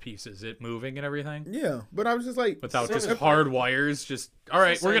mouthpieces, it moving and everything. Yeah, but I was just like, Without Same just as- hard wires, just all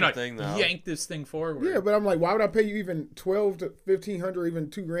right. the We're same gonna thing, though. yank this thing forward. yeah, but I'm like, why would I pay you even 12 to 1,500, even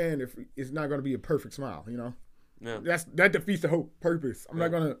 $2,000 if it's not going to be a perfect smile? You know, Yeah. that defeats the whole purpose. I'm not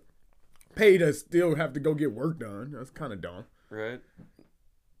gonna pay to still have to go get work done. That's kind of dumb. Right.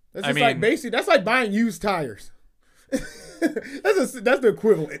 That's I just like mean- basically that's like buying used tires. that's the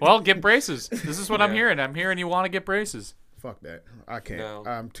equivalent. Well, get braces. This is what I'm Yeah. hearing. I'm hearing you want to get braces. Fuck that. I can't. No.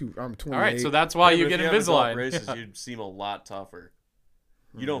 I'm 28. All right, so that's why Yeah, you but get if you have adult Invisalign. braces, Yeah. you'd seem a lot tougher.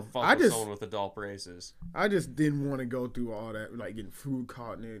 You don't fuck I with just- someone with adult braces. I just didn't want to go through all that, like getting food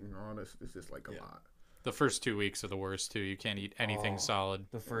caught in it and all this. It's just like a Yeah. lot. The first 2 weeks are the worst too. You can't eat anything Oh, solid.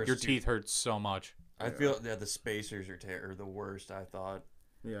 the first Your two- teeth hurt so much. I feel the spacers are the worst. I thought.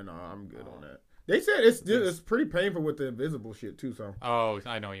 Yeah, no, I'm good on that. They said it's pretty painful with the invisible shit too. So Oh,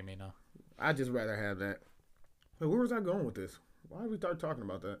 I know what you mean now. I just rather have that. But where was I going with this? Why did we start talking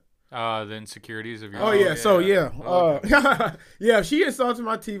about that? The insecurities of your. Oh, yeah. yeah. So yeah, Okay. yeah. She insulted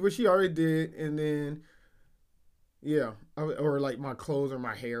my teeth, which she already did, and then or like my clothes or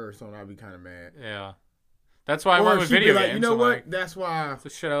my hair or something. I'd be kind of mad. Yeah. That's why I Or went with she'd be video like, games. you know I'm what? like, That's why that's the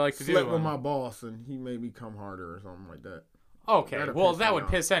shit I like to do. slept with my boss, and he made me come harder or something like that. Okay, That'd well piss that me would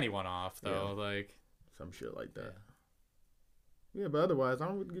off. piss anyone off though. Yeah. Like, Some shit like that. Yeah, but otherwise, I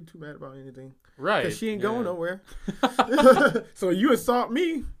don't get too mad about anything. right? Because she ain't Yeah. going nowhere. So you assault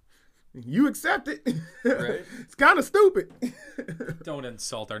me, you accept it. Right. It's kind of stupid. Don't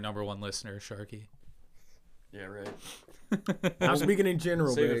insult our number one listener, Sharky. Yeah, right. I'm speaking in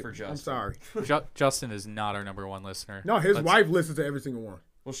general, Save it babe. for Justin. I'm sorry. Justin is not our number one listener. No, his Let's- wife listens to every single one.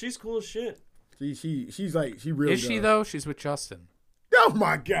 Well, she's cool as shit. She's like, she really Is she does. though? She's with Justin. Oh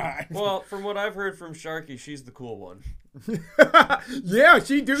my god. Well, from what I've heard from Sharky, she's the cool one. Yeah,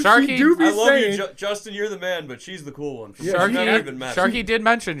 she do. Sharky, she do be I love saying. you, Justin. You're the man, but she's the cool one. Yeah, She's never even met. Sharky did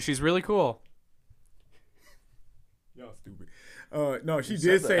mention she's really cool. Y'all stupid. No, she You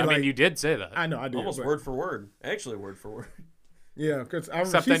did said say that. I like. mean, you did say that. I know, I did. Almost but- word for word. Actually, word for word. Yeah, because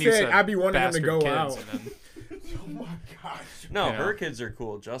Except she then you said said I'd be wanting him to bastard go kids, out. and then- Oh my gosh. No, You know. her kids are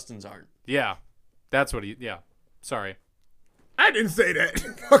cool. Justin's aren't. yeah, that's what he. Yeah, sorry. I didn't say that.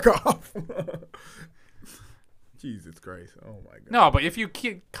 Fuck off. Jesus Christ. Oh my god. No, but if you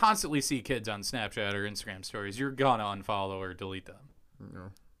constantly see kids on Snapchat or Instagram stories, you're gonna unfollow or delete them.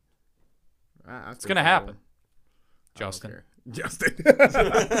 No. It's gonna happen. Justin. Justin.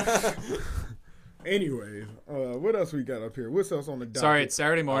 Anyways, what else we got up here? What's else on the docket? Sorry, it's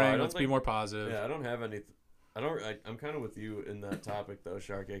Saturday I morning. don't Let's be think- more positive. Yeah, I don't have any. I'm kind of with you in that topic though,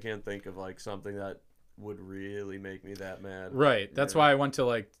 Sharky. I can't think of like something that would really make me that mad. Right. That's Yeah. why I went to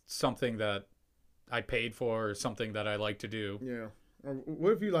like something that I paid for or something that I like to do. Yeah.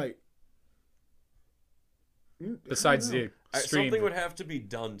 What if you like? Besides I don't know. the extreme. Something would have to be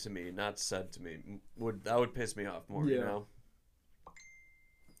done to me, not said to me. That would piss me off more. You Yeah. know.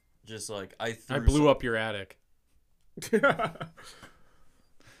 Just like I I blew some- up your attic.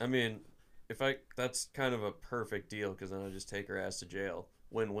 I mean, that's kind of a perfect deal because then I just take her ass to jail,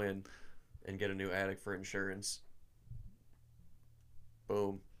 win-win, and get a new attic for insurance.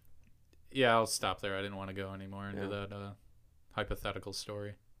 Boom. Yeah, I'll stop there. I didn't want to go anymore into Yeah. that hypothetical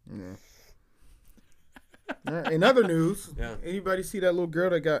story. Yeah. In other news, Yeah. anybody see that little girl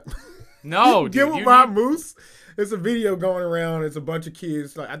that got No, dude. give You with my need- moose? It's a video going around. It's a bunch of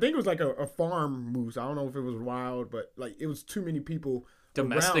kids. Like I think it was like a farm moose. I don't know if it was wild, but like it was too many people.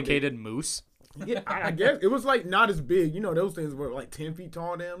 domesticated moose. around it. Yeah, I guess it was like not as big. You know, those things were like 10 feet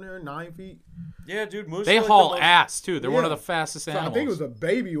tall down there, 9 feet. Yeah, dude. Moose They are like the haul most- ass too. They're one of Yeah. the fastest So animals. I think it was a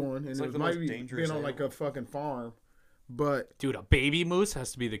baby one, and It's it like the might most be dangerous being on like a animal. fucking farm. But Dude, a baby moose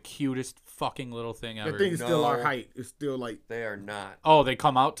has to be the cutest fucking little thing I ever. think it's still our No. height. It's still like They are not. Oh, they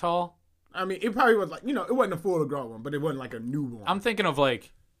come out tall? I mean, it probably was like it wasn't a full grown one, but it wasn't like a newborn. I'm thinking of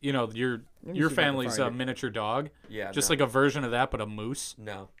like, your me see if I can family's find it. miniature dog. Yeah. Just no. like a version of that, but a moose.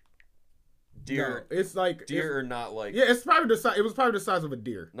 No. No, Deer. it's like Deer are not like. Yeah, it's probably the size. It was probably the size of a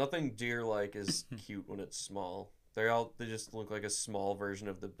deer. Nothing deer-like is cute when it's small. They just look like a small version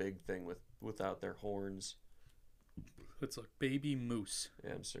of the big thing without their horns. It's a baby moose.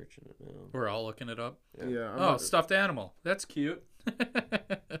 Yeah, I'm searching it now. We're all looking it up. Yeah. Oh, stuffed animal. That's cute.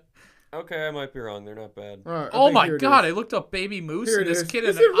 Okay, I might be wrong. They're not bad. All right, I Oh think my here it god, is. I looked up baby moose Here and it this is. kid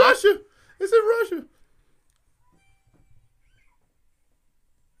It's in in Russia. It's in Russia.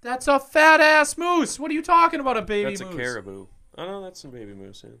 That's a fat ass moose. What are you talking about, a baby That's moose? a caribou. Oh no, that's some baby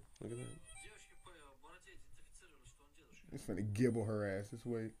moose. Yeah, look at that. It's finna gibble her ass this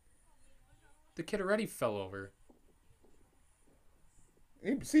way. The kid already fell over.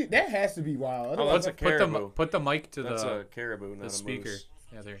 See, that has to be wild. Oh, Otherwise, that's a caribou. Put the mic to That's the a caribou, not a speaker. moose.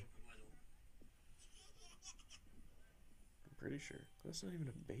 Yeah, there. I'm pretty sure. That's not even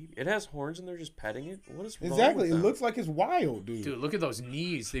a baby. It has horns and they're just petting it. What is wrong exactly. with It them? looks like it's wild, dude. Dude, look at those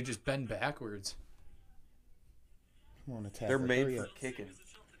knees. They just bend backwards. Come on, attack. They're her. made Hurry for up. kicking.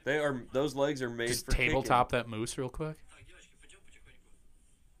 Those legs are made Just for tabletop that moose real quick.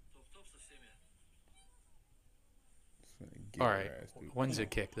 It's finna gibble All her right. ass, dude. When's it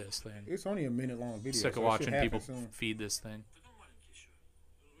kick this thing? It's only a minute-long video. Sick so of it watching should happen people soon. feed this thing.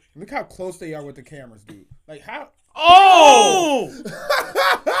 Look how close they are with the cameras, dude. Like how? Oh!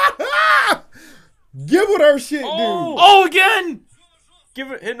 Gibble her shit, Oh! Oh, again!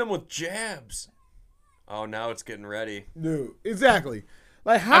 Hitting them with jabs. Oh, now it's getting ready. dude. Dude, exactly.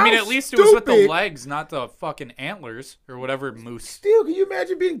 Like how? I mean, at least it was with the stupid- legs, not the fucking antlers or whatever moose. Still, can you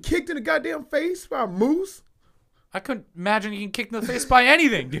imagine being kicked in the goddamn face by a moose? I couldn't imagine getting kicked in the face by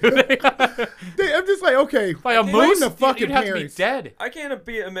anything, dude. I'm just like, okay, By a blame moose, the fucking you'd have parents. to be dead. I can't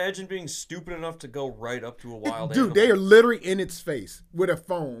imagine being stupid enough to go right up to a wild Dude, animal. they are literally in its face with a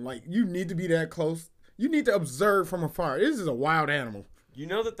phone. Like, you need to be that close. You need to observe from afar. This is a wild animal. You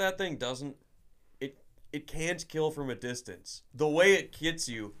know that thing doesn't. It can't kill from a distance. The way it gets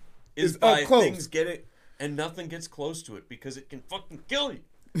you is It's by up close. things get it and nothing gets close to it because it can fucking kill you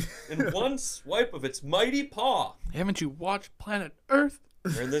in one swipe of its mighty paw. Haven't you watched Planet Earth?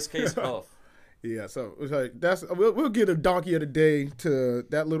 Or in this case, Huff. Yeah, so it's like we'll get a donkey of the day to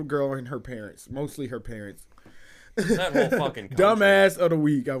that little girl and her parents, mostly her parents. That whole fucking country. Dumbass of the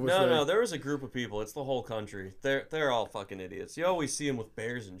week, I would say. No, there was a group of people. It's the whole country. They're all fucking idiots. You always see them with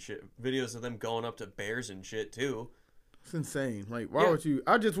bears and shit. Videos of them going up to bears and shit too. It's insane. Like, why Yeah. would you?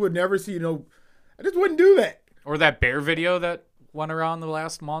 I just would never see I just wouldn't do that. Or that bear video that went around the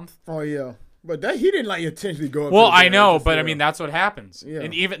last month? Oh yeah, but he didn't like intentionally go up. Well, to the I bear, know, just, but I mean that's what happens. Yeah.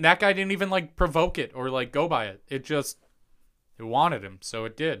 And even that guy didn't even like provoke it or like go by it. It wanted him, so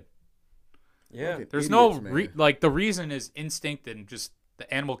it did. Yeah. Fucking There's idiots, no man. like the reason is instinct and just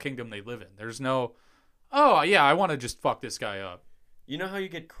the animal kingdom they live in. There's no, oh yeah, I want to just fuck this guy up. You know how you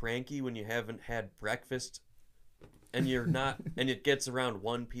get cranky when you haven't had breakfast and you're not and it gets around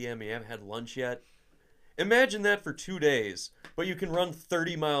 1 p.m. and you haven't had lunch yet? Imagine that for 2 days, but you can run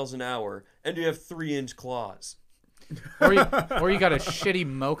 30 miles an hour and you have 3-inch claws. Or you got a shitty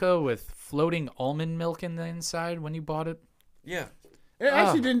mocha with floating almond milk in the inside when you bought it. Yeah. It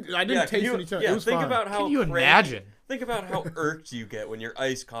actually Oh. didn't. I didn't Yeah, taste any time. yeah, It was think fine. about how Can you cranky- imagine? Think about how irked you get when your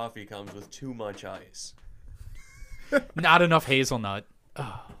iced coffee comes with too much ice. Not enough hazelnut.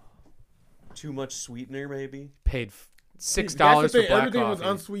 Too much sweetener, maybe. Paid $6 That's the for thing. black Everything coffee. was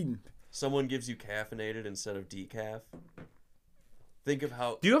unsweetened. Someone gives you caffeinated instead of decaf. Think of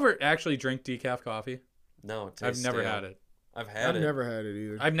how... Do you ever actually drink decaf coffee? No, it I've tastes never stale. had it. I've had I've it. never had it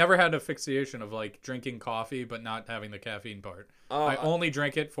either. I've never had a fixation of like drinking coffee but not having the caffeine part. Oh, I only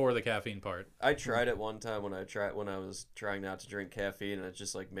drink it for the caffeine part. I tried it one time when I was trying not to drink caffeine, and it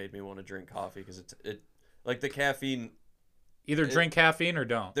just like made me want to drink coffee because it like the caffeine. Either drink caffeine or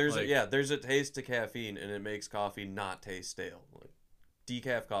don't. There's Like, there's a taste to caffeine, and it makes coffee not taste stale. Like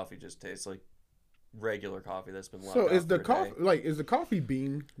decaf coffee just tastes like regular coffee that's been left So out is the for a coffee day. is the coffee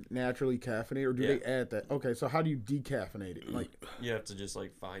bean naturally caffeinated, or do Yeah. they add that? Okay, so how do you decaffeinate it? Like, You have to just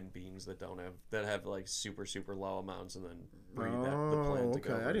like find beans that have like super low amounts, and then breed the oh, plant to go.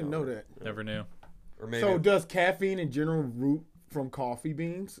 okay, over I didn't and know over. that. Never knew. Or maybe So does caffeine in general root from coffee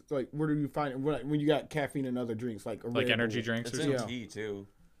beans? Like, where do you find it when you got caffeine in other drinks, like a Like Red energy Bull? drinks it's or in something. Yeah. tea too.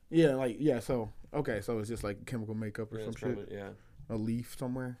 Yeah. So okay, so it's just like chemical makeup or Yeah, some it's shit. probably- yeah. A leaf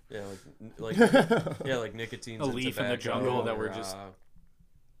somewhere. Yeah, like yeah, like nicotine. A leaf in the jungle that or, we're just-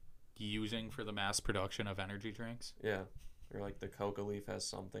 Using for the mass production of energy drinks. yeah, or like the coca leaf has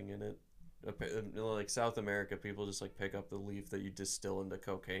something in it. Like South America, people just like pick up the leaf that you distill into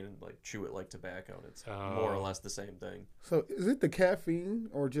cocaine and like chew it like tobacco, and it's more or Oh. less the same thing. So is it the caffeine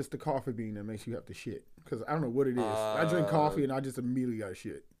or just the coffee bean that makes you have to shit? Because I don't know what it is. I drink coffee and I just immediately got to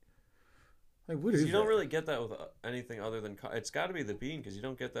shit. Like, what is You don't that? really get that with anything other than it's got to be the bean because you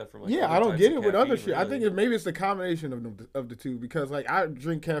don't get that from like Yeah, other I don't types get of it with other caffeine, shit. I think really. maybe it's the combination of the two because like I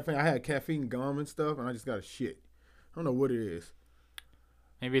drink caffeine. I had caffeine gum and stuff, and I just got to shit. I don't know what it is.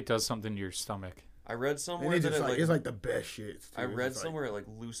 Maybe it does something to your stomach. I read And somewhere it's that just it like like it's like the best shit. I read somewhere it like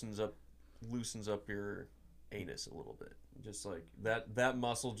loosens up your anus a little bit. Just like that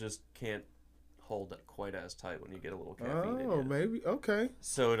muscle just can't hold it quite as tight when you get a little caffeine in Oh, you. maybe okay.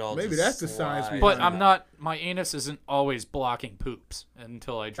 So it all Maybe just that's the science slides But behind I'm not. My anus isn't always blocking poops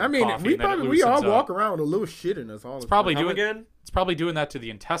until I drink I mean, coffee. we and then probably it we all loosens walk up. around with a little shit in us all the probably time. Come doing- again? It's probably doing that to the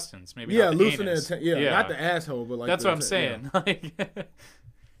intestines. Maybe Yeah, not the loosening anus. it. Yeah, not the asshole, but like That's the what I'm yeah. saying.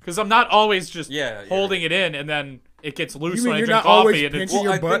 Because I'm not always just Yeah, holding it in and then it gets loose You when mean I you're drink not coffee always and it's pinching Well,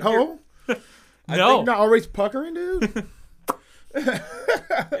 your I think you're- butthole? no. You're not always puckering, dude.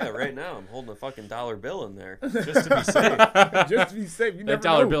 Yeah, right now I'm holding a fucking dollar bill in there just to be safe. Just to be safe. You never That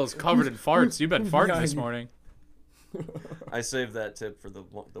dollar know. bill is covered in farts. You've been who's farting behind this you? morning. I save that tip for the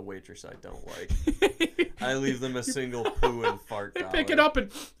waitress I don't like. I leave them a single poo and fart dollar. Pick it up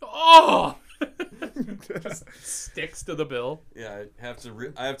and just sticks to the bill. Yeah, I have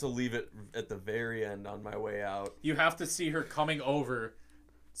to leave it at the very end on my way out. You have to see her coming over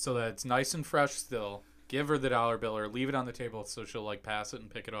so that it's nice and fresh still. Give her the dollar bill or leave it on the table so she'll like pass it and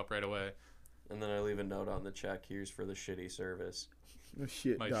pick it up right away. And then I leave a note on the check. Here's for the shitty service. Oh,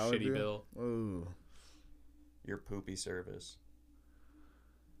 shit, My dollar shitty bill. Oh. Your poopy service.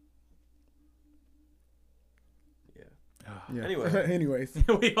 Yeah. Anyway. Anyways,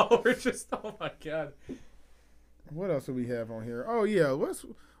 We all were just, oh my God. what else do we have on here? Oh yeah,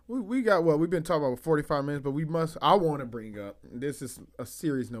 we got what we've been talking about for 45 minutes, but I want to bring up. This is a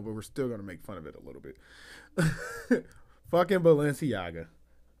serious note, but we're still gonna make fun of it a little bit. Fucking Balenciaga,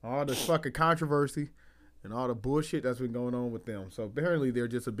 all the fucking controversy and all the bullshit that's been going on with them. So apparently they're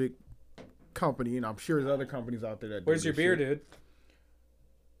just a big company, and I'm sure there's other companies out there that. Where's your beer, dude?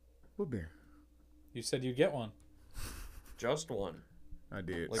 What beer? You said you'd get one. Just one. I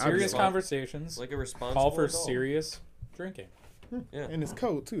did. Like Serious respons- conversations. Like a responsible Call for adult. serious drinking. Yeah. And it's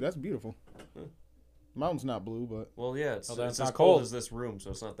cold too. That's beautiful. Mountain's not blue, but Well, yeah, it's, Oh, then it's it's as not cold cold. as this room,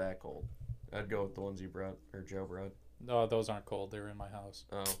 so it's not that cold. I'd go with the ones you brought, or Joe brought. No, those aren't cold. They're in my house.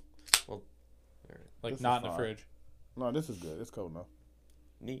 Oh, well, Like, This not is in the fine. fridge. no, this is good. It's cold enough.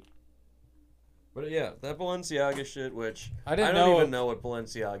 neat. But yeah, that Balenciaga shit, which I didn't don't know even it- know what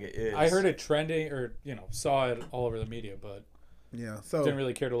Balenciaga is. I heard it trending, or, saw it all over the media, but Yeah. So didn't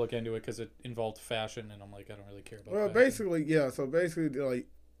really care to look into it because it involved fashion, and I'm like, I don't really care about well, fashion. basically, yeah. So basically, like,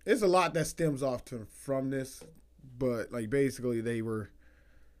 it's a lot that stems off from this, but like basically they were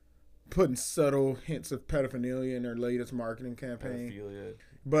putting subtle hints of pedophilia in their latest marketing campaign. Pedophilia.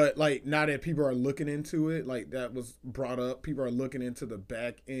 But like now that people are looking into it, like that was brought up, people are looking into the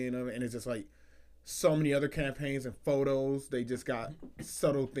back end of it, and it's just like so many other campaigns and photos. They just got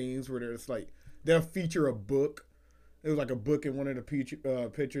subtle things where there's like they'll feature a book. It was like a book in one of the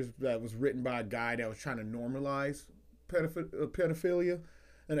pictures that was written by a guy that was trying to normalize pedophilia,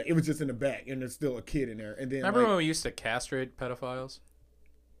 and it was just in the back, and there's still a kid in there. And then Remember like, when we used to castrate pedophiles?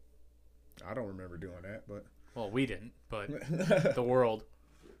 I don't remember doing that, but Well, we didn't, but the world.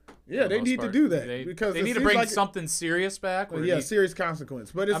 yeah, for the they most need part. to do that They, because they it need to seems bring like something serious back. where yeah, these- serious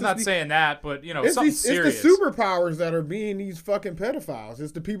consequence. But it's I'm just not saying that, but it's something serious. It's the superpowers that are being these fucking pedophiles.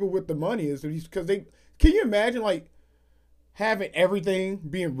 It's the people with the money. It's because they. Can you imagine like having everything,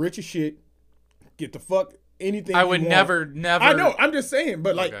 being rich as shit, get the fuck anything? I you would want. never. I know. I'm just saying,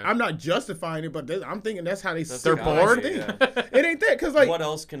 but like Okay. I'm not justifying it. But I'm thinking that's how they. They're sick bored? thing. Yeah. It ain't that because like What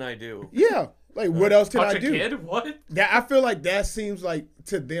else can I do? yeah, like what else can Touch I a do? kid? What? That I feel like that seems like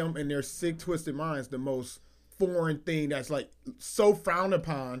to them in their sick, twisted minds the most foreign thing that's like so frowned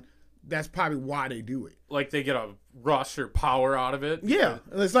upon. That's probably why they do it. Like they get a rush or power out of it? Yeah,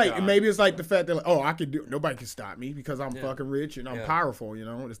 and it's like God. maybe it's like the fact that like, oh, I could do. Nobody can stop me because I'm Yeah. fucking rich and I'm Yeah. powerful.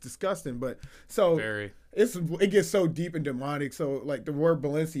 It's disgusting. But so Very. it gets so deep and demonic. So like the word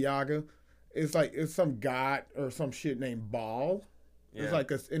Balenciaga, it's like it's some god or some shit named Baal. Yeah. It's like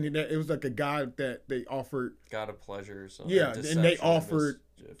it was like a god that they offered God of pleasure or something. Yeah, and they Deception, offered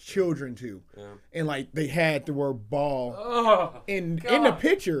mischief. children to, Yeah. and like they had the word Baal Oh, in the God.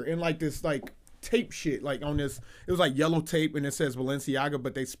 picture in like this like tape shit like on this. It was like yellow tape and it says Balenciaga,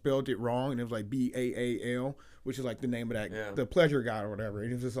 but they spelled it wrong and it was like Baal, which is like the name of that Yeah. the pleasure god or whatever.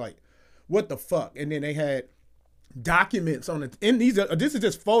 And it was just like, what the fuck? And then they had documents on it. And this is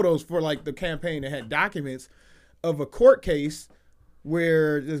just photos for like the campaign. They had documents of a court case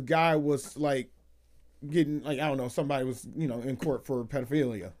where this guy was like getting like I don't know, somebody was in court for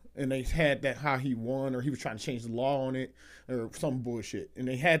pedophilia, and they had that how he won or he was trying to change the law on it or some bullshit, and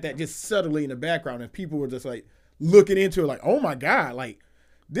they had that just subtly in the background, and people were just like looking into it like, oh my god, like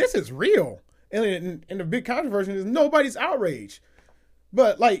this is real, and the big controversy is nobody's outraged,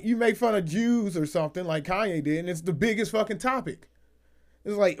 but like you make fun of Jews or something like Kanye did, and it's the biggest fucking topic.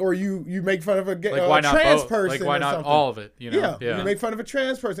 It's like, or you make fun of a like why not trans both? person, Like why or not something. all of it? Yeah, Yeah. you make fun of a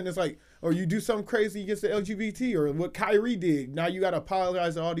trans person. It's like, or you do something crazy against the LGBT, or what Kyrie did. Now you got to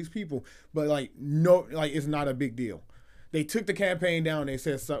apologize to all these people, but like no, like it's not a big deal. They took the campaign down. They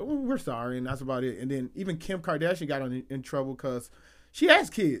said, so, "Oh, we're sorry," and that's about it. And then even Kim Kardashian got in trouble because she has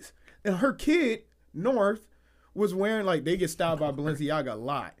kids, and her kid North was wearing like they get styled by Balenciaga a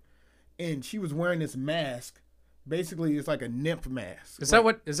lot, and she was wearing this mask. Basically, it's like a nymph mask. Is that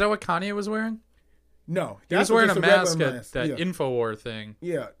what Kanye was wearing? No, He was that's wearing just a regular mask at that Yeah. Infowar thing.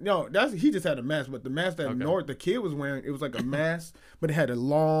 Yeah, no, he just had a mask, but the mask that Okay. the kid was wearing, it was like a mask, but it had a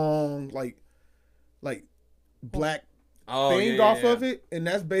long like black Oh, thing yeah, off yeah, of it, and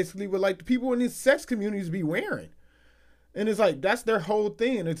that's basically what like the people in these sex communities be wearing. And it's like that's their whole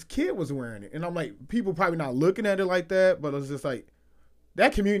thing, and this kid was wearing it, and I'm like, people probably not looking at it like that, but it's just like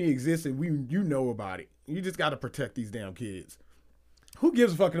that community exists, and you know about it. You just got to protect these damn kids. Who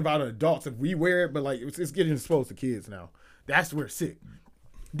gives a fucking about adults if we wear it? But like it's getting exposed to kids now. That's where it's sick.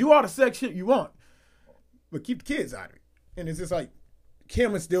 Do all the sex shit you want, but keep the kids out of it. And it's just like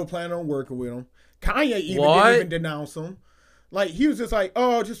Kim is still planning on working with him. Kanye didn't even denounce him. Like he was just like,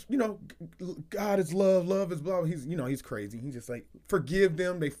 oh, just God is love, love is blah. He's crazy. He's just like, forgive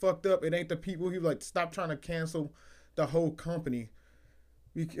them. They fucked up. It ain't the people. He was like, stop trying to cancel the whole company.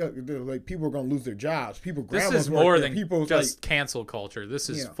 Like people are gonna lose their jobs. People, This grandmas is work more there. than People just like, cancel culture. This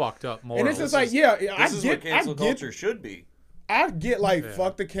is Yeah. fucked up more. and it's just like, yeah, This is what cancel culture should be. I get like Yeah.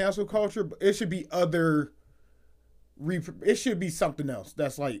 fuck the cancel culture, but it should be other. It should be something else.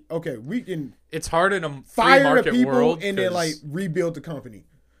 That's like, okay, we can It's hard in a free fire the market people world. and then 'cause like rebuild the company.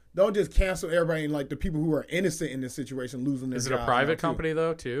 Don't just cancel everybody and like the people who are innocent in this situation losing their is it jobs a now, private too. company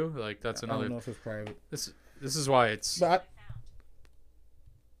though too? Like that's I don't another. know if it's private. This is why it's. But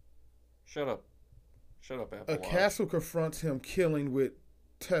Shut up, Apple a Watch. castle confronts him killing with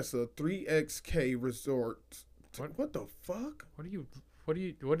Tessa 3XK Resort. What the fuck? What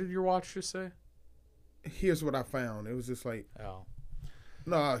did your watch just say? Here's what I found. It was just like, Oh,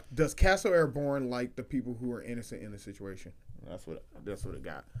 nah, does Castle Airborne like the people who are innocent in the situation? That's what it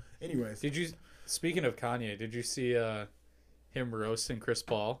got. Anyways, speaking of Kanye, did you see him roasting Chris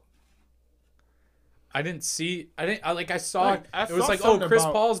Paul? I saw it. I It was saw like, something Chris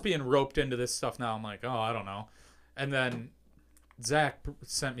about- Paul's being roped into this stuff now. I'm like, oh, I don't know. And then Zach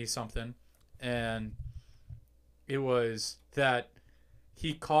sent me something, and it was that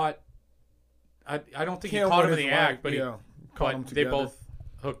he caught. I don't think he Kim caught him with in the his act, wife, but yeah, caught them they together. both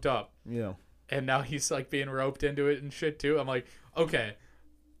hooked up. Yeah. And now he's like being roped into it and shit too. I'm like, okay,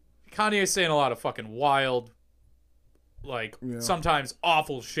 Kanye's saying a lot of fucking wild, like Yeah. sometimes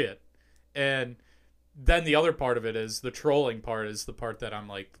awful shit, and then the other part of it is the trolling part is the part that I'm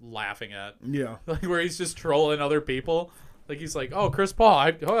like laughing at, Yeah. like where he's just trolling other people. Like he's like, oh, Chris Paul,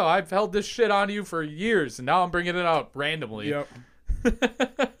 I've held this shit on you for years, and now I'm bringing it out randomly. Yep.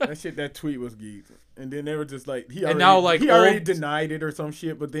 That tweet was geeked. And then they were just like, he And already, now, like, he already old- denied it or some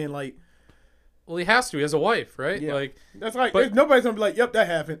shit, but then like, Well, he has to. He has a wife, right? yeah. Like That's like, but- nobody's gonna be like, yep, that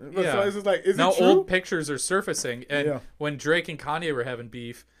happened. Yeah. So it's just like, is now it true? old pictures are surfacing, and Yeah. when Drake and Kanye were having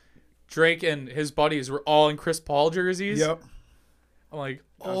beef, Drake and his buddies were all in Chris Paul jerseys. Yep. I'm like,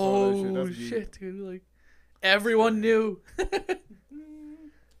 I saw that shit. oh That's deep. shit, dude! Like everyone knew.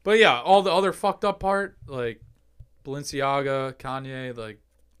 But yeah, all the other fucked up part, like Balenciaga, Kanye, like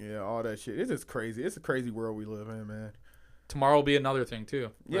Yeah, all that shit. It's just crazy. It's a crazy world we live in, man. tomorrow will be another thing too.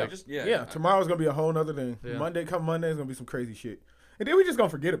 Yeah, Like, yeah. Tomorrow's gonna be a whole nother thing. Yeah. Monday, is gonna be some crazy shit, and then we just gonna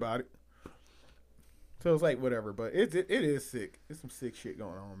forget about it. So it's like whatever, but it is sick. It's some sick shit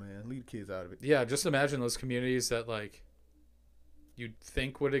going on, man. Leave the kids out of it. yeah, just imagine those communities that like you'd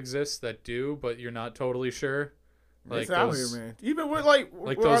think would exist that do, but you're not totally sure. Like It's out those- here, man. Even with like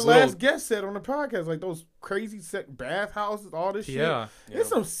what our those last little- guest said on the podcast, like those crazy bathhouses, all this shit. Yeah. There's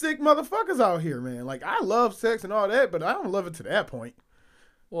some sick motherfuckers out here, man. Like I love sex and all that, but I don't love it to that point.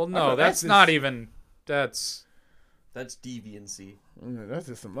 Well, no, thought that's that's not just- even. That's That's deviancy. That's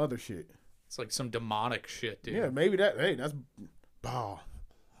just some other shit. it's like some demonic shit, dude. Yeah, maybe that. Hey, that's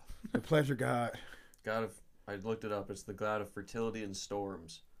the pleasure god. God of I looked it up. It's the god of fertility and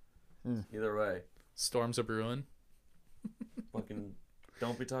storms. Hmm. Either way, Storms a brewing. fucking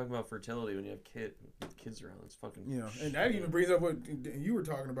don't be talking about fertility when you have kids around. It's fucking You know, and that even brings up what you were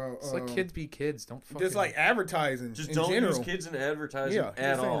talking about. It's like kids be kids. Don't fucking. Just like advertising. Just in don't general. use kids in advertising Yeah, at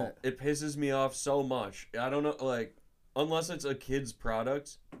just saying all. that. It pisses me off so much. I don't know, like unless it's a kid's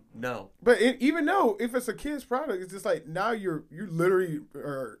product. No, But even though if it's a kid's product, it's just like now you literally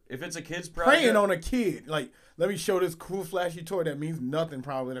are if it's a kid's product, preying on a kid. Like, let me show this cool flashy toy that means nothing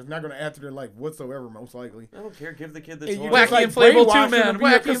probably. That's not going to add to their life whatsoever, most likely. I don't care. Give the kid the And toy. you wacky just, like, inflatable brainwash two them man. to be a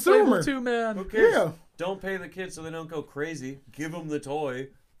Wacky consumer. inflatable 2-man. Who cares? Yeah. Don't pay the kids so they don't go crazy. Give them the toy.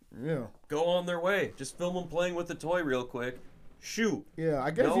 Yeah. Go on their way. Just film them playing with the toy real quick. Shoot. Yeah, I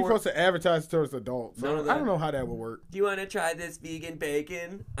guess No, you're we're- supposed to advertise towards adults. None So of I that. don't know how that would work. Do you want to try this vegan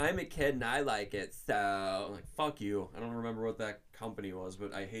bacon? I'm a kid and I like it, so I'm like, fuck you. I don't remember what that company was,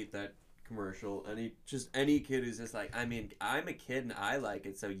 but I hate that commercial. Any kid who's just like, I mean, I'm a kid and I like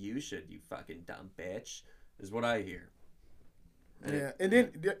it, so you should, you fucking dumb bitch, is what I hear. And Yeah, and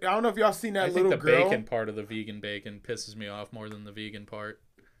then I don't know if y'all seen that I think little the girl. bacon part of the vegan bacon pisses me off more than the vegan part.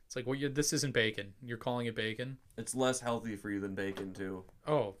 It's like, well, this isn't bacon. You're calling it bacon? It's less healthy for you than bacon too.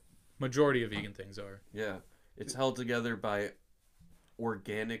 Oh, majority of vegan things are. Yeah, it's held together by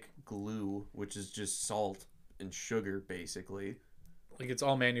organic glue, which is just salt and sugar, basically. Like, it's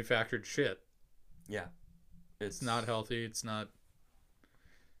all manufactured shit. Yeah, It's not healthy. It's not.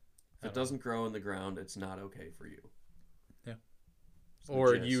 If it doesn't grow in the ground, it's not okay for you. Yeah. It's the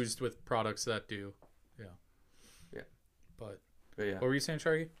Or gist. used with products that do. Yeah. Yeah. But But yeah, what were you saying,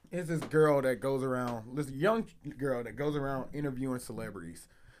 Sharky? It's this girl that goes around, this young girl that goes around interviewing celebrities,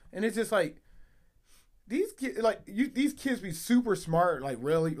 and it's just like these kids, these kids be super smart, like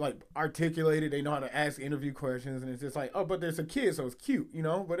really like articulated. They know how to ask interview questions, and it's just like, oh, but there's a kid, so it's cute, you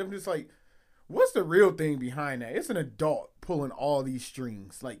know. But I'm just like, What's the real thing behind that? It's an adult pulling all these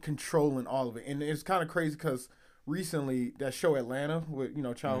strings, like controlling all of it, and it's kind of crazy because recently that show Atlanta with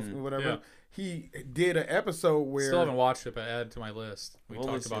Charles whatever, Yeah. he did an episode where Still haven't watched it, but add it to my list. We I've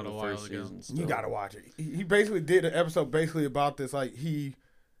only talked about seen it a the while first ago. season you still. gotta watch it. He basically did an episode basically about this, like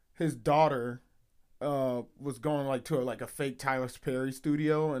his daughter was going like to a fake Tyler Perry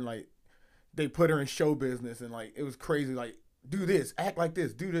studio, and like they put her in show business, and like it was crazy, like do this, act like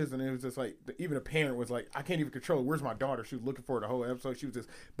this, do this, and it was just like even a parent was like, I can't even control it. Where's my daughter? She was looking for her the whole episode. She was just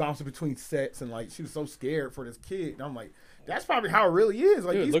bouncing between sets, and like she was so scared for this kid. And I'm like, that's probably how it really is.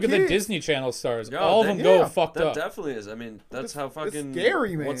 Like Dude, these look at kids, the Disney Channel stars. Yeah, All of they- them go yeah, fucked That up. definitely is. I mean, that's how fucking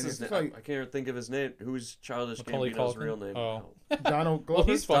scary, man. What's his It's name? like- I can't even think of his name. Who's Childish Macaulay Gambino's Culkin? real name? Oh. Donald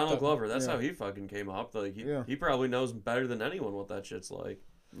Glover. he's fucked Donald up. Glover. That's Yeah. how he fucking came up. Like Yeah. he probably knows better than anyone what that shit's like.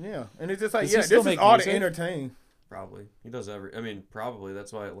 Yeah, and it's just like, Does he yeah, still this is make all to music? entertain. Probably he does I mean, probably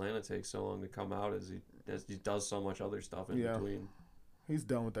that's why Atlanta takes so long to come out. As he does so much other stuff in Yeah. between. He's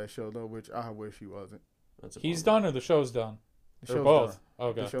done with that show though, which I wish he wasn't. That's a He's bummer. done or the show's done? The Or show's both? done.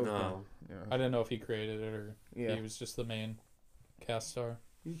 Okay. The show's No. done. Yeah, I didn't know if he created it or yeah, he was just the main cast star.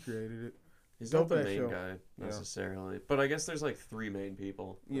 he created it. He's Dope not the ass main show. guy Yeah. necessarily, but I guess there's like 3 main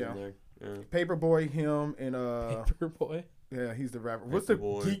people. Yeah. In there. Yeah. Paperboy, him, and Paperboy? yeah, he's the rapper. What's the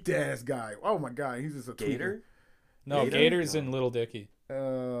Paperboy. geeked ass guy? Oh my god, he's just a Gator. No, Gator? Gator's in Little Dicky.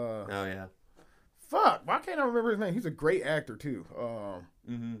 tweaker. Oh yeah. Fuck, why can't I remember his name? He's a great actor too.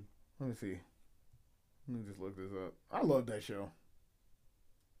 Mm-hmm. Let me see. Let me just look this up. I love that show.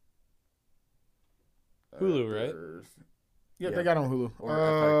 Hulu, right? Actors. Yeah, Yeah. they got it on Hulu. Or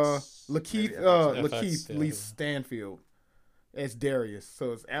FX. Lakeith, Maybe FX. Lakeith yeah. Lee Stanfield. It's Darius.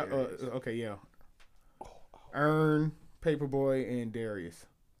 So it's Darius. okay, yeah. Earn, Paperboy, and Darius.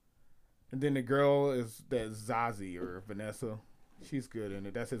 And then the girl is that Zazie or Vanessa. She's good in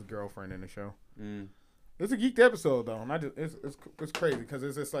it. That's his girlfriend in the show. Mm. It's a geeked episode though, and it's crazy because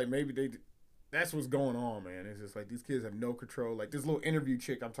it's just like maybe that's what's going on, man. It's just like these kids have no control. Like this little interview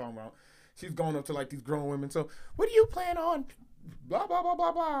chick I'm talking about, she's going up to like these grown women. So what do you plan on? Blah blah blah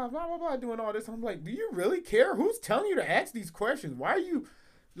blah blah blah blah blah. Doing all this, I'm like, do you really care? Who's telling you to ask these questions? Why are you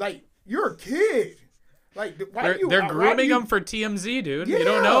like you're a kid? Like why They're why do grooming you- them for TMZ, dude. You Yeah.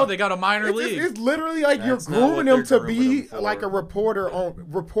 don't know? They got a minor league. It's literally like That's you're not grooming what them to they're be grooming them like a for. reporter on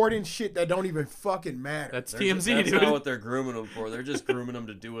reporting shit that don't even fucking matter. That's That's TMZ, dude. not what they're grooming them for. They're just grooming them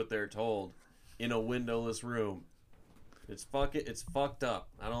to do what they're told in a windowless room. It's fucked up.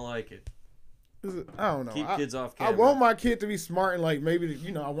 I don't like it. I don't know. Keep I- kids off I camera. want my kid to be smart and like maybe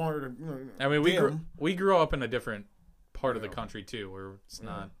I want her to. I mean, them. we grew up in a different part of the Yeah. country too, where it's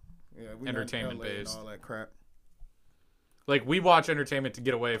not Yeah, we entertainment not in LA and based. all that crap. like we watch entertainment to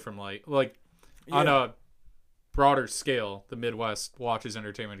get away from like on Yeah. a broader scale. The Midwest watches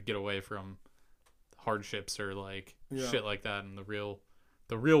entertainment to get away from hardships or like Yeah. shit like that and the real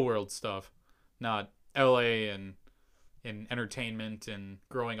world stuff, not LA and entertainment and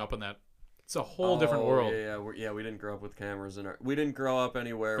growing up in that. It's a whole different world. Yeah, we didn't grow up with cameras in our. We didn't grow up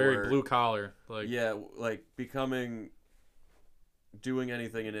anywhere Very where blue collar. Like yeah, like doing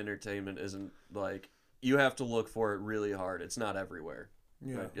anything in entertainment isn't like you have to look for it really hard. It's not everywhere.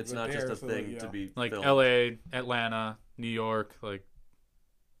 Yeah, Like, it's but not just there, a so, thing yeah. to be like filmed. LA, Atlanta, New York. Like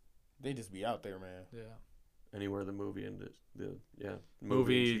They just be out there, man. yeah. Anywhere the movie and the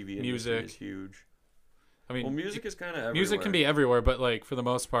Movie, and TV industry music. is huge. I mean, Well, music is kind of everywhere. music can be everywhere, but like for the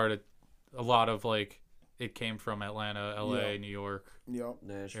most part, a lot of like it came from Atlanta, LA, Yeah. New York, Yep,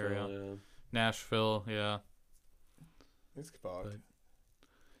 Nashville. area. Yeah. Nashville. Yeah, it's fucked.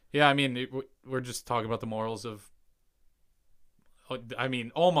 yeah. I mean, we're just talking about the morals of. I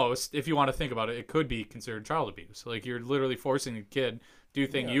mean, almost if you want to think about it, it could be considered child abuse. Like you're literally forcing a kid do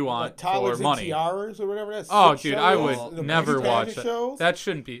thing you want Toddlers for money. and Tiaras or whatever. That's Oh, sick dude, show I is. would The never beauty watch pageant that. shows. That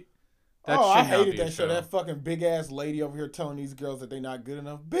shouldn't be. That Oh, should I not hated be that a show. show. That fucking big ass lady over here telling these girls that they not good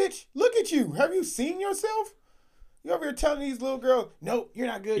enough. Bitch, look at you. Have you seen yourself? You over here telling these little girls, nope, you're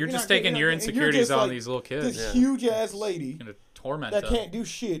not good. You're not just good, taking you're your not good." And you're insecurities just on like these little kids. This Yeah. huge ass lady Gonna torment that them. can't do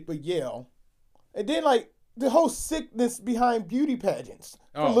shit but yell. And then like the whole sickness behind beauty pageants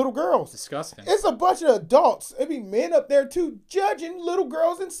for Oh. little girls. Disgusting. It's a bunch of adults. It be men up there too judging little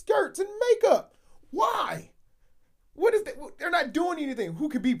girls in skirts and makeup. Why? What is that? They're not doing anything. Who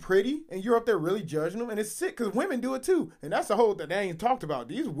could be pretty and you're up there really judging them? And it's sick because women do it too. And that's the whole that they ain't talked about.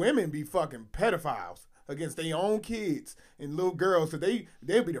 These women be fucking pedophiles against their own kids and little girls. So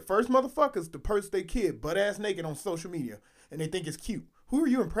they'll be the first motherfuckers to post their kid butt ass naked on social media. And they think it's cute. Who are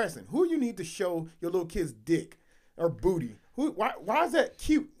you impressing? Who you need to show your little kid's dick or booty? Why is that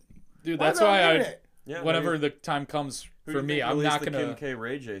cute? Dude, Why is that's that on why the I internet? Yeah, whenever maybe- the time comes who do for you me, think I'm released not the gonna. Kim K.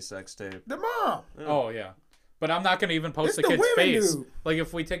 Ray J sex tape. The mom. Oh yeah, but I'm not gonna even post It's the the kid's women, face. dude. Like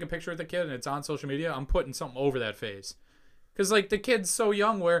if we take a picture of the kid and it's on social media, I'm putting something over that face, because like the kid's so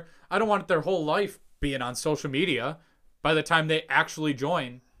young where I don't want their whole life being on social media. By the time they actually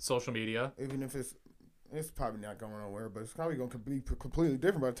join social media, Even if it's probably not going nowhere, but it's probably going to be completely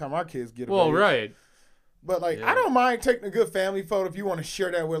different by the time our kids get of well, age. right. But like, Yeah. I don't mind taking a good family photo if you want to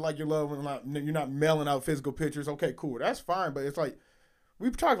share that with like your loved one. You're not mailing out physical pictures. Okay, cool, that's fine. But it's like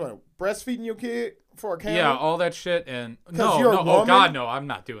we've talked about breastfeeding your kid for a camera. Yeah, all that shit and you're a oh woman? God, no, I'm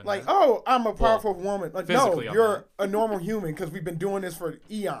not doing like, that. oh, I'm a powerful woman. Like, no, physically I'm you're not. a normal human because we've been doing this for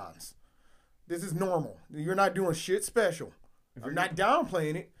eons. This is normal. You're not doing shit special. I'm not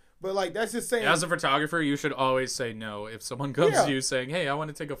downplaying it, but like that's just saying. As a photographer, you should always say no if someone comes Yeah. to you saying, "Hey, I want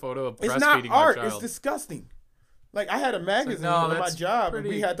to take a photo of It's breastfeeding not my art. child." It's disgusting. Like I had a magazine no, on my that's job, and we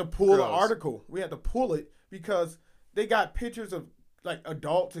pretty had to pull the gross. article. We had to pull it because they got pictures of like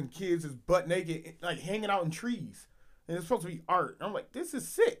adults and kids is butt naked, like hanging out in trees, and it's supposed to be art. I'm like, this is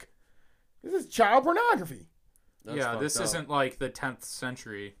sick. This is child pornography. That's Yeah, fucked this up. isn't like the 10th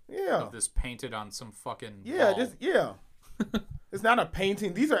century Yeah, of this painted on some fucking yeah, wall. yeah. It's not a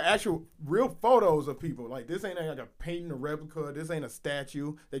painting. These are actual real photos of people. Like this ain't like a painting, a replica. This ain't a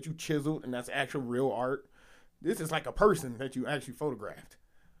statue that you chiseled and that's actual real art. This is like a person that you actually photographed.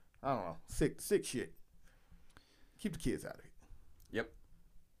 I don't know. Sick shit. Keep the kids out of it. Yep.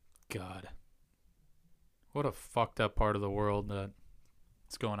 God. What a fucked up part of the world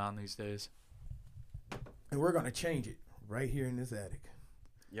that's going on these days. And we're gonna change it right here in this attic.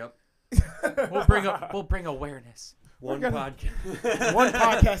 Yep. We'll bring awareness. One gonna- podcast. One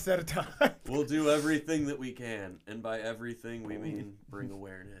podcast at a time. We'll do everything that we can, and by everything we mean bring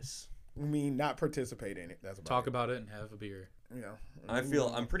awareness. I mean, not participate in it. That's about Talk it. about it and have a beer. Yeah.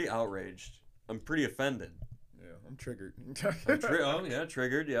 I'm pretty outraged. I'm pretty offended. Yeah, I'm triggered.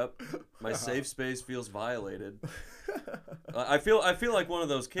 Triggered. Yep. My safe space feels violated. I feel like one of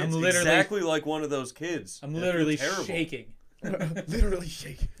those kids. I'm literally- exactly like one of those kids. I'm I feel literally terrible. shaking. Literally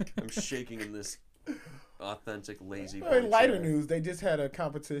shaking. I'm shaking in this authentic lazy. Well, in boy lighter chair. news, they just had a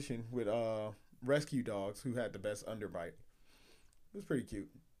competition with rescue dogs who had the best underbite. It was pretty cute.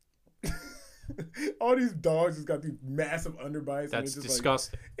 All these dogs just got these massive underbites. and That's it's just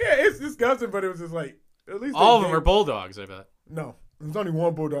disgusting. Like, yeah, it's disgusting, but it was just like at least All they of them are gave- bulldogs, I bet. No, it was only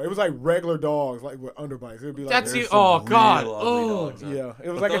one bulldog. It was like regular dogs, like with underbites. It'd be like That's There's the some oh real god. ugly Oh dogs, huh? yeah. It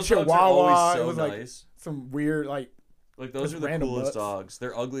was But like a those dogs are Chihuahua. always so It was like nice. some weird like Like those Just are the random coolest butts. dogs.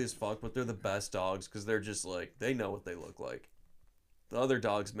 They're ugly as fuck, but they're the best dogs because they're just like they know what they look like. The other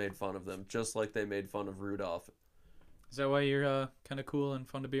dogs made fun of them, just like they made fun of Rudolph. Is that why you're kind of cool and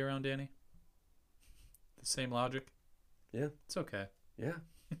fun to be around, Danny? The same logic? Yeah. It's okay. Yeah,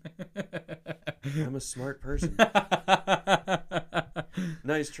 I'm a smart person.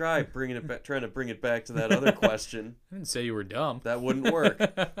 Nice try bringing it back, trying to bring it back to that other question. I didn't say you were dumb. That wouldn't work.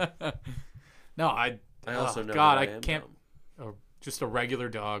 No, I I also know. God, that I am can't. dumb. Just a regular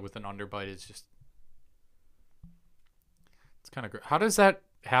dog with an underbite is just. It's kind of. How does that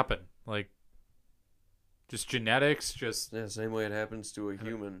happen? Like. Just genetics. Just. Yeah, same way it happens to a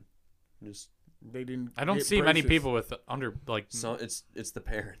human. Just they didn't. I don't get see many braces. people with under like. so it's the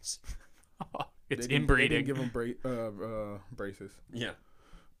parents. It's They didn't- inbreeding. They didn't give them braces. Yeah.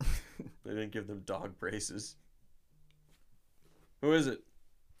 They didn't give them dog braces. Who is it?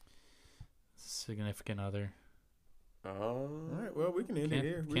 Significant other. Oh. All right, well, we can end it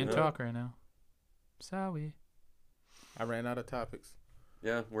here. Can't know. talk right now. Sorry. I ran out of topics.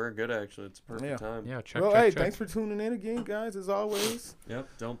 Yeah, we're good actually. It's a perfect Yeah. time. Yeah, check. Well, check, hey, check. thanks for tuning in again, guys. As always, Yep.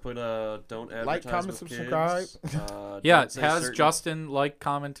 Don't advertise Like, comment, with subscribe. kids. Yeah, don't say has certain- Justin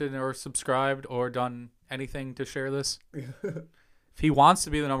commented or subscribed or done anything to share this? If he wants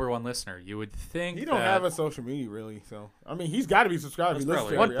to be the #1 listener, you would think he don't that- have a social media really. So I mean, he's got to be subscribed. That's He listens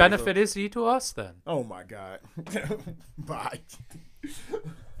probably to What every benefit episode. is he to us then? Oh my god! Bye.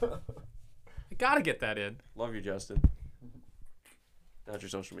 I gotta get that in. Love you, Justin. Not your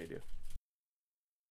social media.